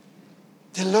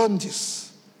 They learned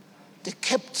this. They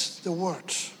kept the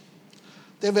word.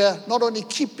 They were not only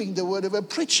keeping the word, they were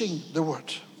preaching the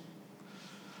word.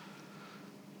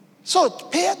 So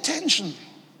pay attention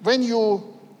when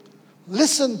you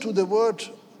listen to the word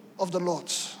of the Lord.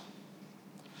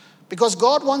 Because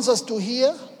God wants us to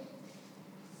hear,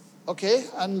 okay?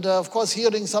 And of course,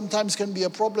 hearing sometimes can be a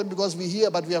problem because we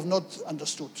hear but we have not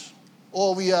understood.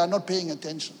 Or we are not paying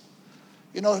attention.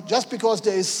 Just because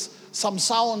there is some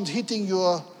sound hitting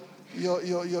your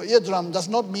eardrum does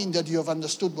not mean that you have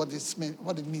understood what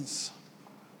it means.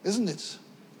 Isn't it?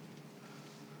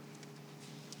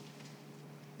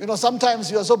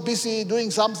 Sometimes you are so busy doing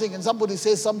something and somebody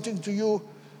says something to you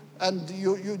and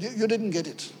you didn't get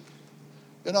it.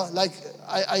 Like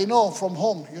I know from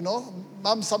home,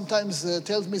 Mom sometimes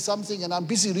tells me something and I'm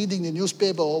busy reading the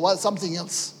newspaper or something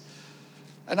else.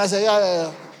 And I say,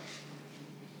 yeah.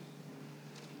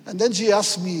 And then she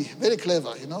asked me, very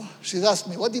clever, she asked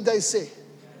me, what did I say?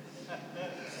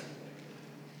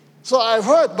 So I've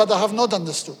heard, but I have not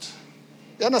understood.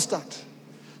 You understand?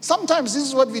 Sometimes this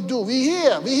is what we do. We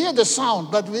hear the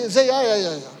sound, but we say,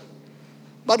 yeah.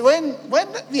 But when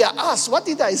we are asked, what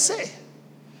did I say?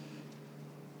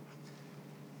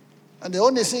 And the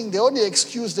only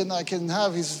excuse then I can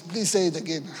have is, please say it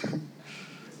again.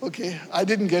 Okay, I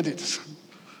didn't get it.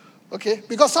 Okay,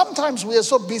 because sometimes we are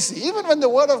so busy. Even when the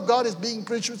word of God is being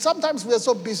preached, sometimes we are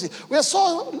so busy. We are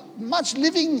so much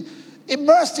living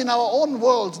immersed in our own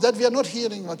world that we are not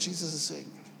hearing what Jesus is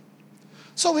saying.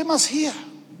 So we must hear.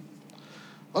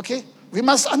 Okay? We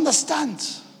must understand.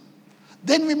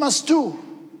 Then we must do.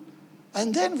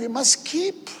 And then we must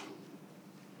keep.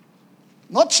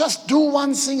 Not just do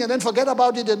one thing and then forget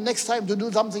about it and next time to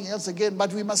do something else again,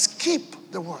 but we must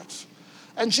keep the word.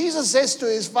 And Jesus says to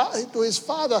his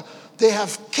Father, they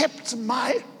have kept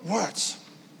my words.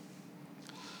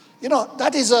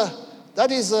 That is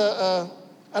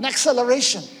an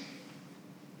acceleration.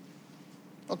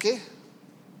 Okay?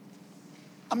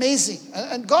 Amazing.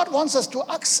 And God wants us to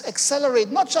accelerate,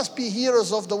 not just be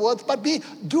hearers of the word, but be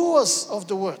doers of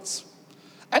the words.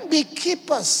 And be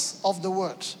keepers of the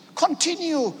word.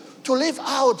 Continue to live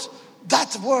out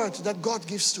that word that God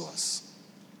gives to us.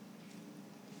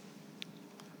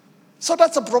 So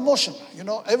that's a promotion.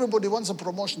 Everybody wants a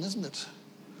promotion, isn't it?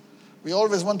 We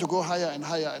always want to go higher and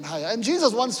higher and higher. And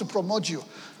Jesus wants to promote you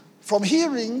from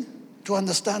hearing to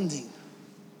understanding,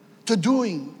 to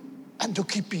doing, and to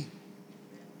keeping.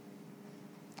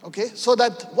 Okay? So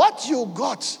that what you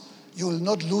got, you will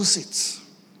not lose it.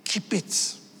 Keep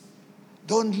it.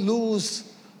 Don't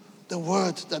lose the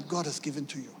word that God has given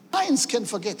to you. Minds can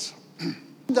forget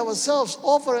ourselves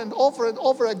over and over and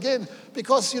over again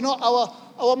because,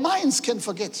 our minds can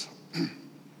forget.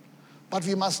 But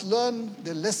we must learn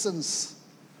the lessons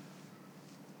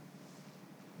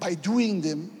by doing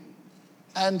them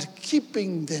and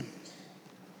keeping them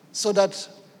so that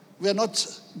we are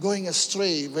not going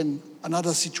astray when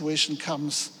another situation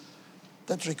comes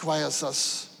that requires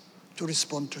us to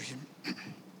respond to him.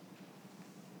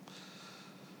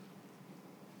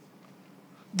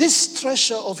 This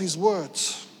treasure of his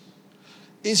words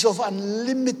is of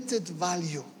unlimited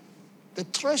value. The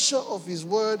treasure of his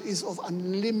word is of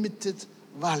unlimited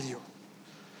value.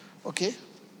 Okay?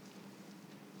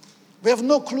 We have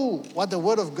no clue what the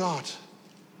word of God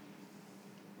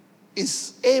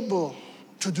is able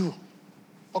to do.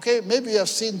 Okay, maybe you have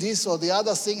seen this or the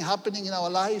other thing happening in our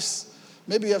lives.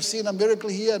 Maybe you have seen a miracle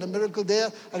here and a miracle there,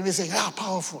 and we say,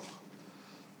 powerful.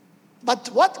 But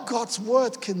what God's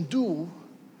word can do,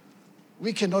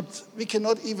 we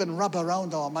cannot even wrap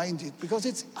around our mind it, because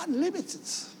it's unlimited.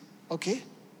 Okay?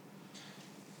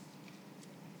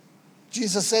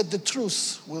 Jesus said the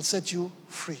truth will set you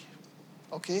free.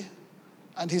 Okay?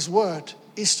 And his word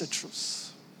is the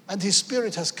truth. And his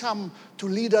Spirit has come to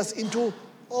lead us into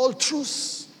all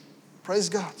truth. Praise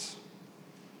God.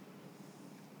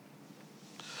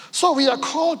 So we are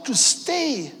called to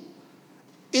stay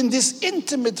in this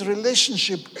intimate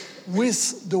relationship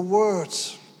with the Word.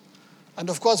 And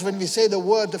of course, when we say the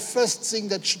Word, the first thing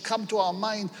that should come to our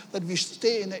mind, that we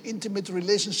stay in an intimate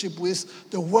relationship with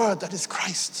the Word that is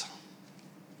Christ.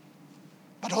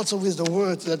 But also with the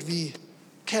Word that we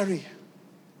carry,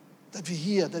 that we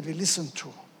hear, that we listen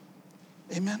to.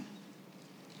 Amen.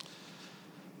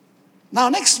 Now,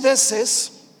 next verse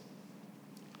says,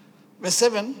 verse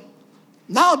 7,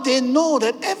 now they know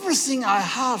that everything I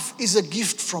have is a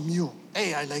gift from you.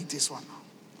 Hey, I like this one.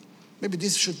 Maybe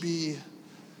this should be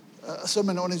a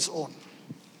sermon on its own.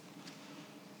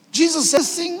 Jesus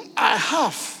says, everything I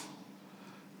have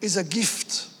is a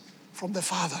gift from the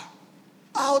Father.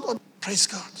 Praise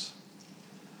God.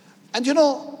 And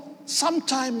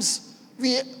sometimes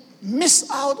we miss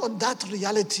out on that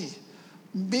reality.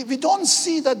 We don't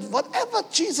see that whatever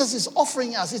Jesus is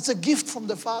offering us, it's a gift from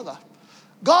the Father.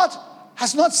 God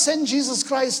has not sent Jesus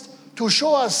Christ to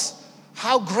show us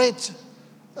how great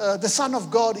the Son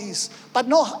of God is. But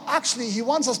no, actually, he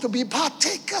wants us to be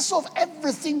partakers of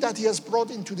everything that he has brought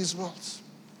into this world.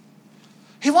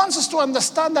 He wants us to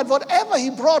understand that whatever he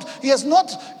brought, he has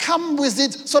not come with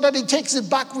it so that he takes it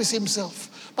back with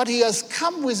himself. But he has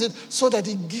come with it so that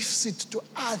he gives it to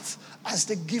us as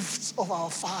the gifts of our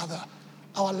Father,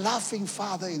 our loving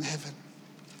Father in heaven.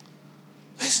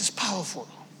 This is powerful.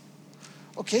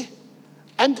 Okay?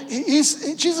 And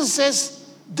Jesus says,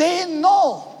 they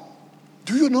know.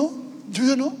 Do you know? Do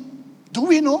you know? Do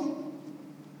we know?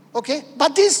 Okay?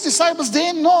 But these disciples,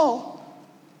 they know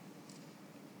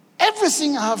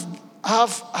everything I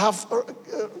have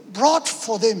brought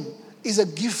for them is a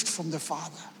gift from the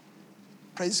Father.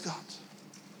 Praise God.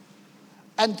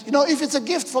 And if it's a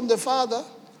gift from the Father,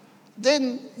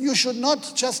 then you should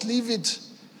not just leave it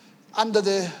under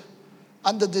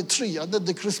the tree, under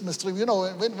the Christmas tree.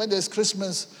 When there's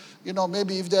Christmas,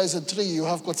 maybe if there's a tree, you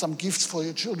have got some gifts for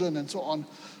your children and so on.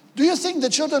 Do you think the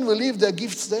children will leave their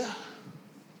gifts there?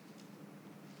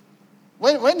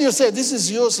 When you say, this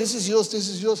is yours, this is yours, this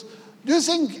is yours, do you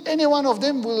think any one of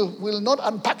them will not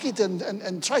unpack it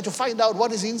and try to find out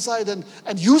what is inside and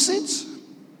use it?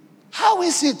 How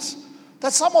is it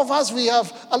that some of us, we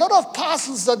have a lot of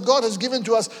parcels that God has given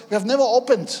to us, we have never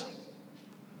opened.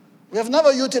 We have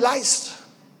never utilized.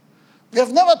 We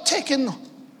have never taken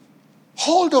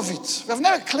hold of it. We have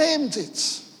never claimed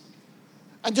it.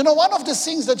 And one of the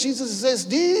things that Jesus says,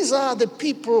 these are the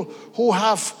people who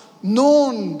have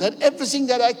known that everything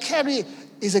that I carry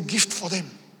is a gift for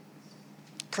them.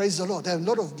 Praise the Lord. There are a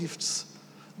lot of gifts.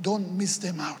 Don't miss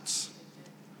them out.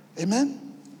 Amen?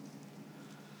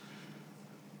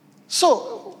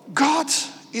 So, God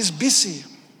is busy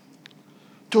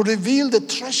to reveal the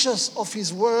treasures of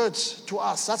his word to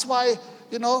us. That's why,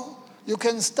 you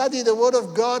can study the word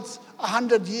of God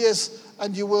 100 years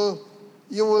and you will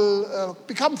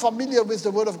become familiar with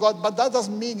the word of God, but that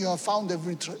doesn't mean you have found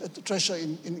every treasure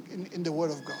in the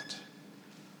word of God.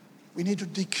 We need to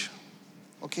dig,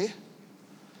 okay?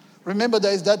 Remember,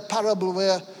 there is that parable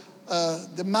where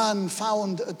the man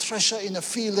found a treasure in a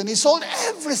field and he sold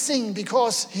everything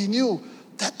because he knew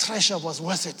that treasure was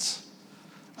worth it.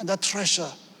 And that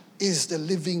treasure is the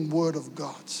living word of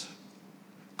God.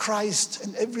 Christ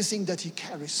and everything that he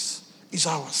carries is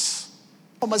ours.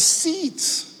 From a seed,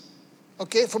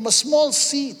 okay, from a small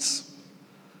seed.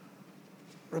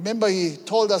 Remember, he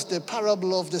told us the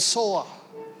parable of the sower.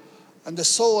 And the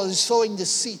sower is sowing the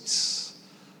seeds.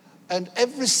 And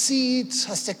every seed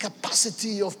has the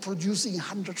capacity of producing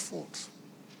 100-fold.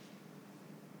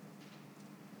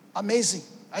 Amazing.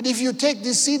 And if you take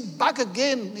this seed back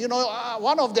again,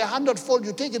 one of the 100-fold,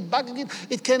 you take it back again,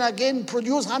 it can again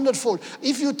produce 100-fold.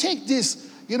 If you take this,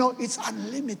 it's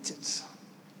unlimited.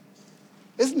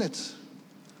 Isn't it?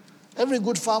 Every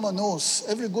good farmer knows,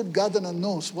 every good gardener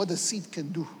knows what a seed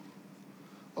can do.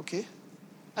 Okay?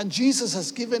 And Jesus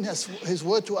has given his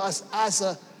word to us as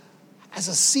a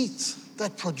seed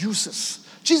that produces.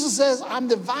 Jesus says, I'm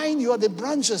the vine, you are the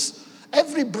branches.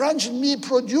 Every branch in me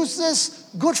produces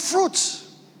good fruit.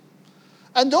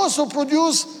 And those who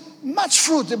produce much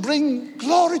fruit, they bring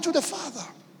glory to the Father.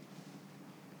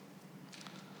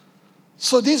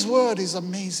 So this word is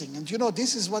amazing. And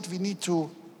this is what we need to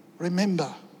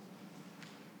remember.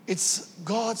 It's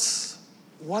God's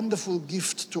wonderful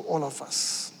gift to all of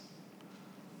us.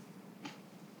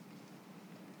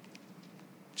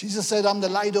 Jesus said, I'm the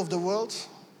light of the world.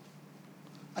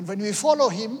 And when we follow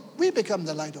him, we become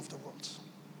the light of the world.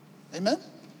 Amen?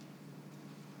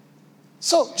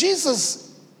 So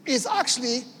Jesus is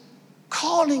actually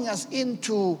calling us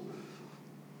into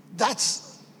that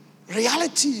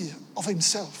reality of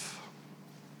himself.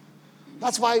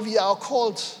 That's why we are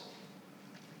called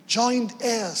joint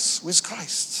heirs with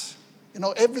Christ.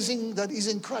 Everything that is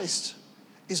in Christ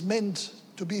is meant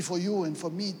to be for you and for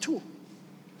me too.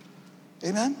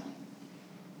 Amen?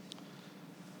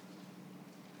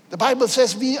 The Bible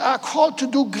says we are called to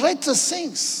do greater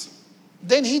things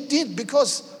than he did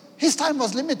because his time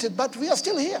was limited, but we are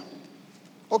still here.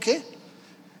 Okay?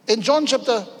 In John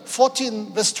chapter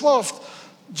 14, verse 12,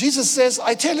 Jesus says,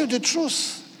 I tell you the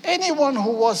truth. Anyone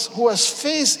who has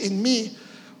faith in me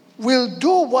will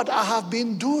do what I have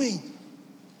been doing.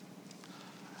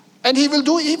 And he will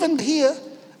do even here.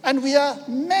 And we are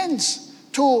meant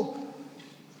to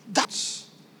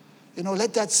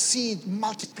let that seed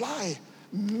multiply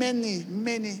many,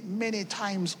 many, many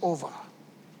times over.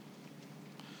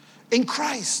 In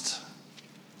Christ,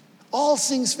 all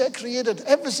things were created.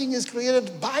 Everything is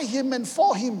created by him and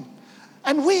for him.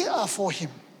 And we are for him.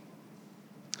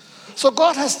 So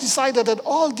God has decided that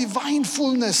all divine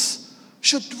fullness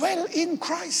should dwell in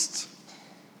Christ.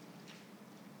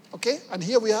 Okay? And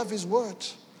here we have his word.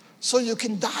 So you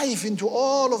can dive into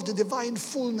all of the divine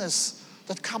fullness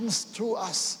that comes through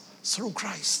us, through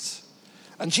Christ.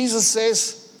 And Jesus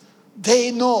says,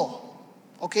 they know.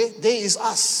 Okay? They is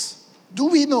us. Do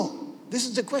we know? This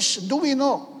is the question. Do we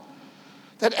know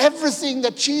that everything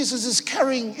that Jesus is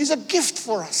carrying is a gift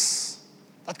for us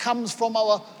that comes from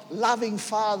our loving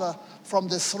Father from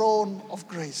the throne of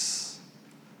grace?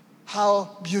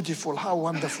 How beautiful, how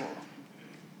wonderful.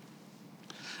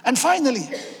 And finally,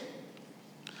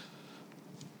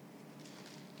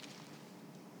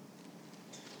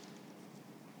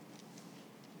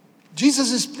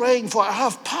 Jesus is praying for, I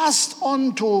have passed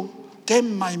on to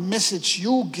them my message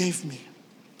you gave me.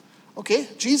 Okay?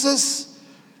 Jesus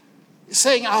is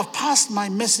saying, I have passed my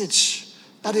message,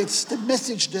 but it's the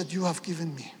message that you have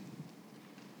given me.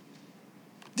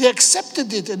 They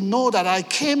accepted it and know that I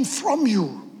came from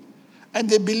you, and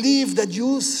they believe that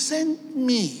you sent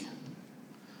me.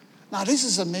 Now, this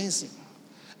is amazing.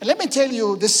 And let me tell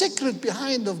you, the secret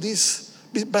behind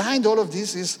all of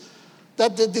this is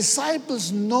that the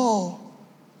disciples know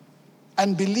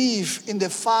and believe in the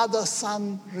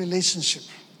Father-Son relationship.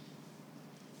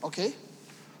 Okay?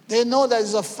 They know there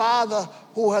is a Father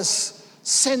who has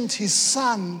sent his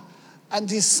Son, and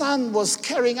his Son was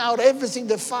carrying out everything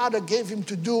the Father gave him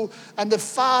to do, and the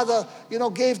Father,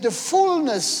 gave the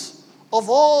fullness of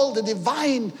all the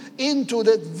divine into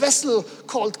the vessel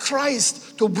called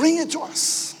Christ to bring it to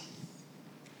us.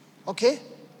 Okay?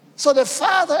 So the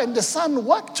Father and the Son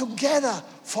work together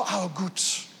for our good.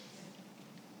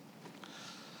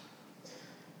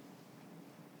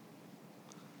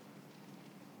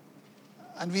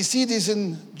 And we see this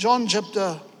in John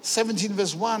chapter 17,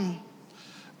 verse 1,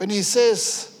 when he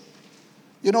says,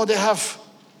 they have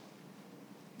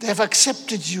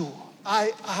accepted you.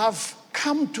 I have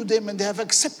come to them and they have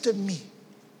accepted me.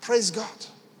 Praise God.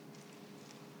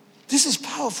 This is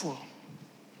powerful.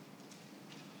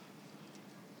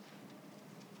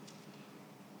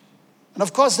 And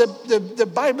of course,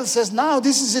 the Bible says, now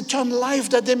this is eternal life,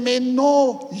 that they may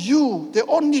know you, the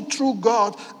only true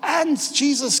God, and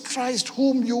Jesus Christ,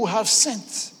 whom you have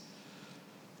sent.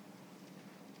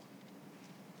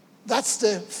 That's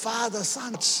the Father,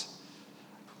 Son.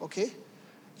 Okay?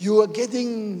 You are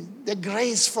getting the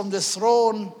grace from the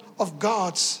throne of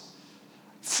God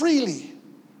freely,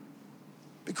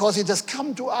 because it has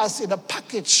come to us in a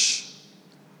package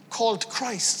called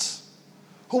Christ,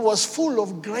 who was full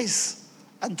of grace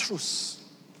and truth.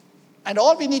 And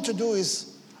all we need to do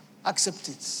is accept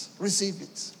it, receive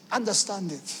it,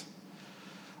 understand it.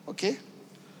 Okay?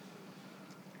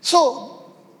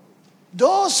 So,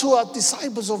 those who are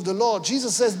disciples of the Lord,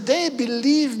 Jesus says, they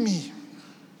believe me.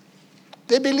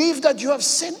 They believe that you have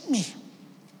sent me.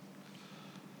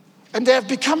 And they have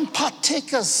become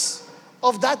partakers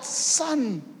of that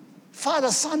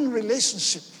Father-Son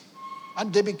relationship.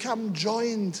 And they become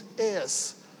joint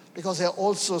heirs, because they are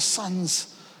also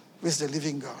sons with the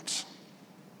living God.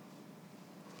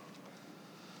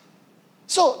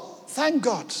 So, thank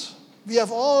God, we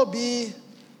have all been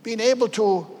able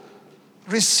to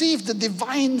receive the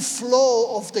divine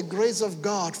flow of the grace of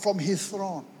God from his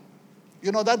throne.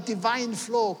 That divine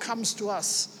flow comes to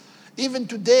us. Even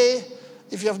today,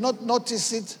 if you have not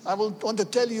noticed it, I want to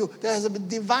tell you, there is a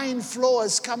divine flow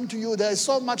has come to you. There is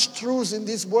so much truth in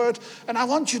this word, and I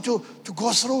want you to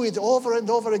go through it over and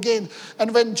over again.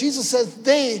 And when Jesus says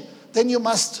they, then you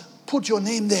must put your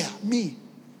name there, me.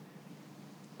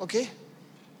 Okay?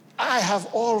 I have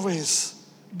always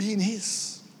been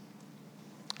his.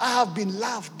 I have been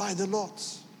loved by the Lord.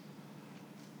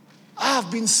 I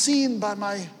have been seen by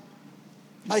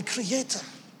my Creator.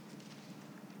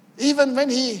 Even when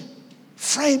he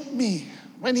framed me,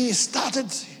 when he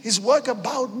started his work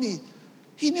about me,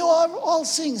 he knew all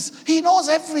things. He knows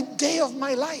every day of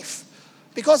my life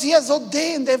because he has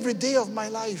ordained every day of my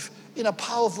life in a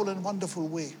powerful and wonderful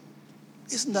way.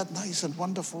 Isn't that nice and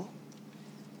wonderful?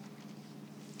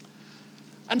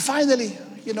 And finally,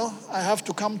 I have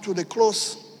to come to the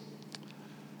close.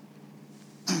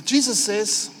 Jesus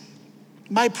says,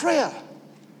 my prayer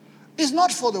is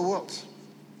not for the world,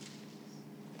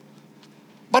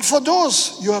 but for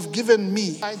those you have given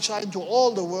me. I shine to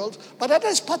all the world, but at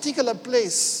this particular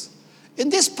place, in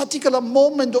this particular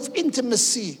moment of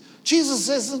intimacy, Jesus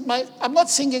says, I'm not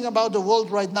thinking about the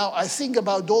world right now. I think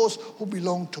about those who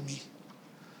belong to me.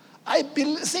 I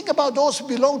think about those who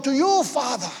belong to you,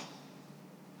 Father.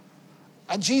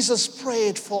 And Jesus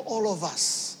prayed for all of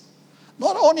us.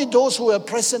 Not only those who were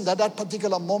present at that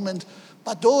particular moment,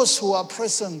 but those who are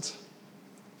present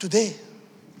today.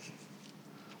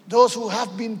 Those who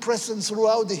have been present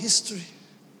throughout the history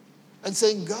and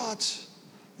saying, God,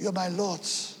 you're my Lord.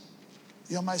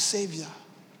 You're my Savior.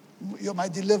 You're my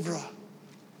deliverer.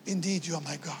 Indeed, you are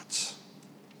my God.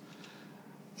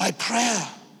 My prayer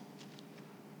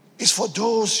is for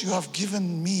those you have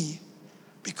given me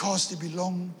because they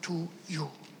belong to you.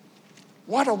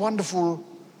 What a wonderful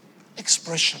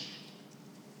expression.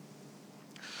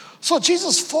 So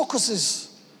Jesus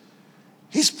focuses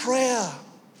his prayer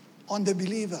on the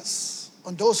believers,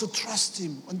 on those who trust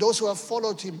him, on those who have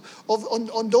followed him,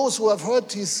 on those who have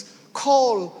heard his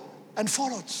call and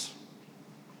followed.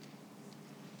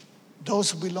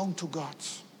 Those who belong to God.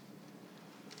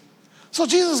 So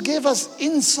Jesus gave us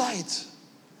insight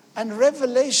and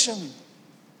revelation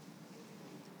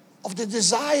of the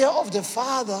desire of the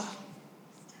Father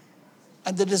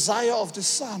and the desire of the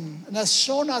Son, and has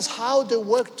shown us how they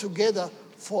work together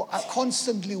are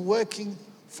constantly working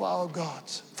for our God,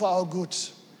 for our good.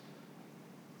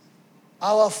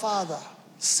 Our Father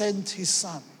sent his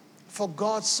Son. For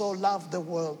God so loved the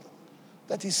world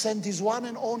that he sent his one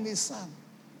and only Son,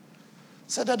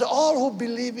 so that all who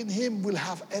believe in him will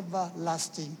have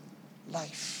everlasting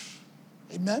life.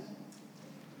 Amen?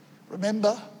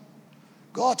 Remember,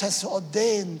 God has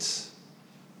ordained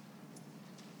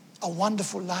a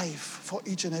wonderful life for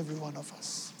each and every one of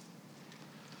us.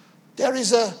 There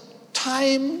is a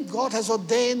time God has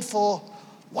ordained for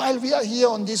while we are here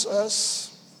on this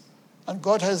earth, and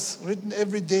God has written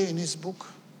every day in his book.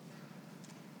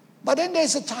 But then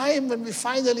there's a time when we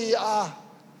finally are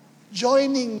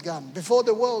joining God before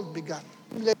the world began.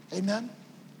 Amen?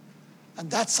 And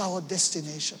that's our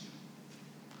destination.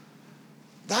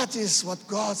 That is what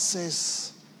God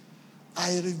says,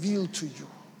 I reveal to you.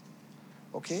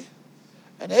 Okay?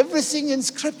 And everything in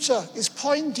Scripture is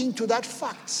pointing to that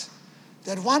fact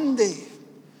that one day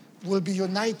we'll be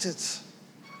united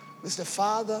with the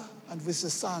Father and with the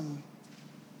Son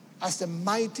as the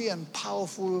mighty and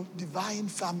powerful divine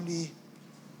family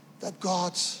that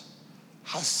God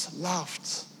has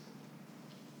loved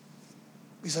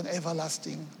with an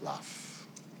everlasting love.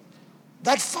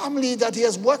 That family that he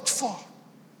has worked for.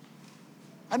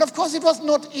 And of course, it was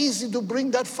not easy to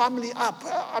bring that family up.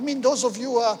 I mean, those of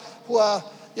you who are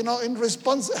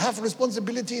have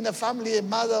responsibility in a family, a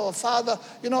mother or father,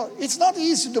 it's not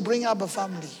easy to bring up a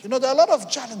family. There are a lot of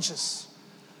challenges.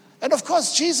 And of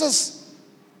course, Jesus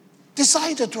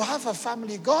decided to have a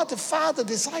family. God the Father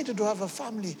decided to have a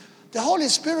family. The Holy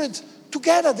Spirit,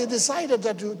 together they decided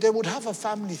that they would have a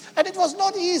family. And it was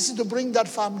not easy to bring that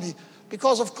family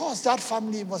because, of course, that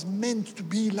family was meant to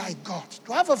be like God,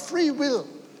 to have a free will,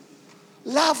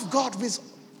 love God with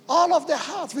all of their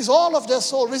heart, with all of their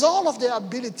soul, with all of their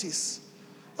abilities.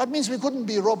 That means we couldn't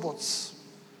be robots.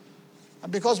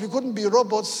 And because we couldn't be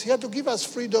robots, he had to give us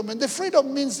freedom. And the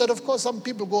freedom means that, of course, some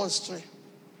people go astray.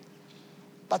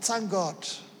 But thank God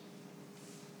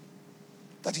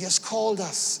that he has called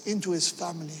us into his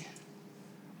family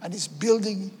and is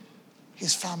building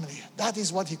his family. That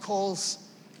is what he calls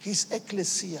his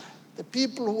ecclesia, the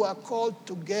people who are called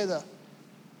together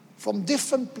from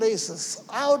different places,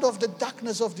 out of the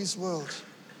darkness of this world,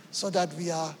 so that we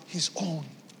are his own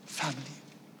family.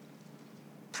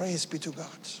 Praise be to God.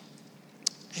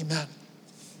 Amen.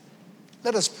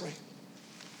 Let us pray.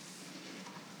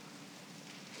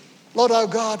 Lord our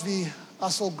God, we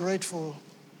are so grateful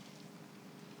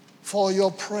for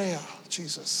your prayer,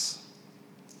 Jesus.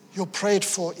 You prayed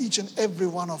for each and every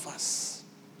one of us.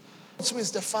 So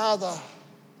is the Father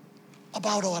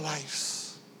about our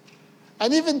lives.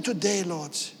 And even today,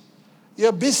 Lord,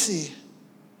 you're busy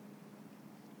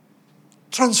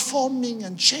transforming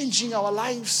and changing our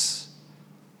lives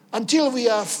until we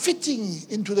are fitting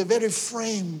into the very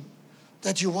frame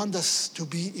that you want us to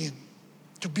be in,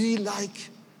 to be like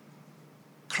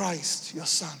Christ, your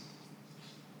Son.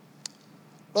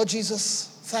 Lord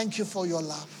Jesus, thank you for your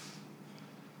love.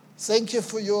 Thank you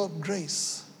for your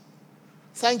grace.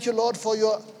 Thank you, Lord, for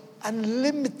your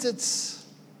unlimited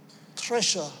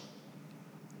treasure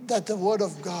that the Word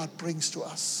of God brings to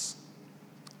us.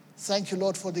 Thank you,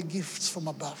 Lord, for the gifts from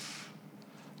above.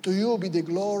 To you be the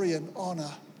glory and honor,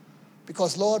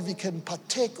 because, Lord, we can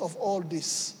partake of all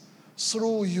this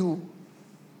through you,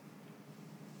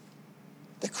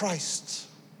 the Christ,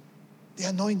 the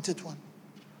Anointed One,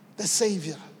 the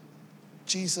Savior,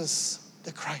 Jesus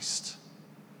the Christ.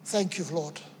 Thank you,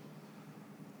 Lord,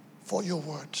 for your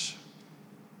word.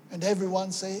 And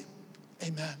everyone say,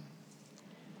 amen.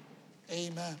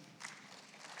 Amen.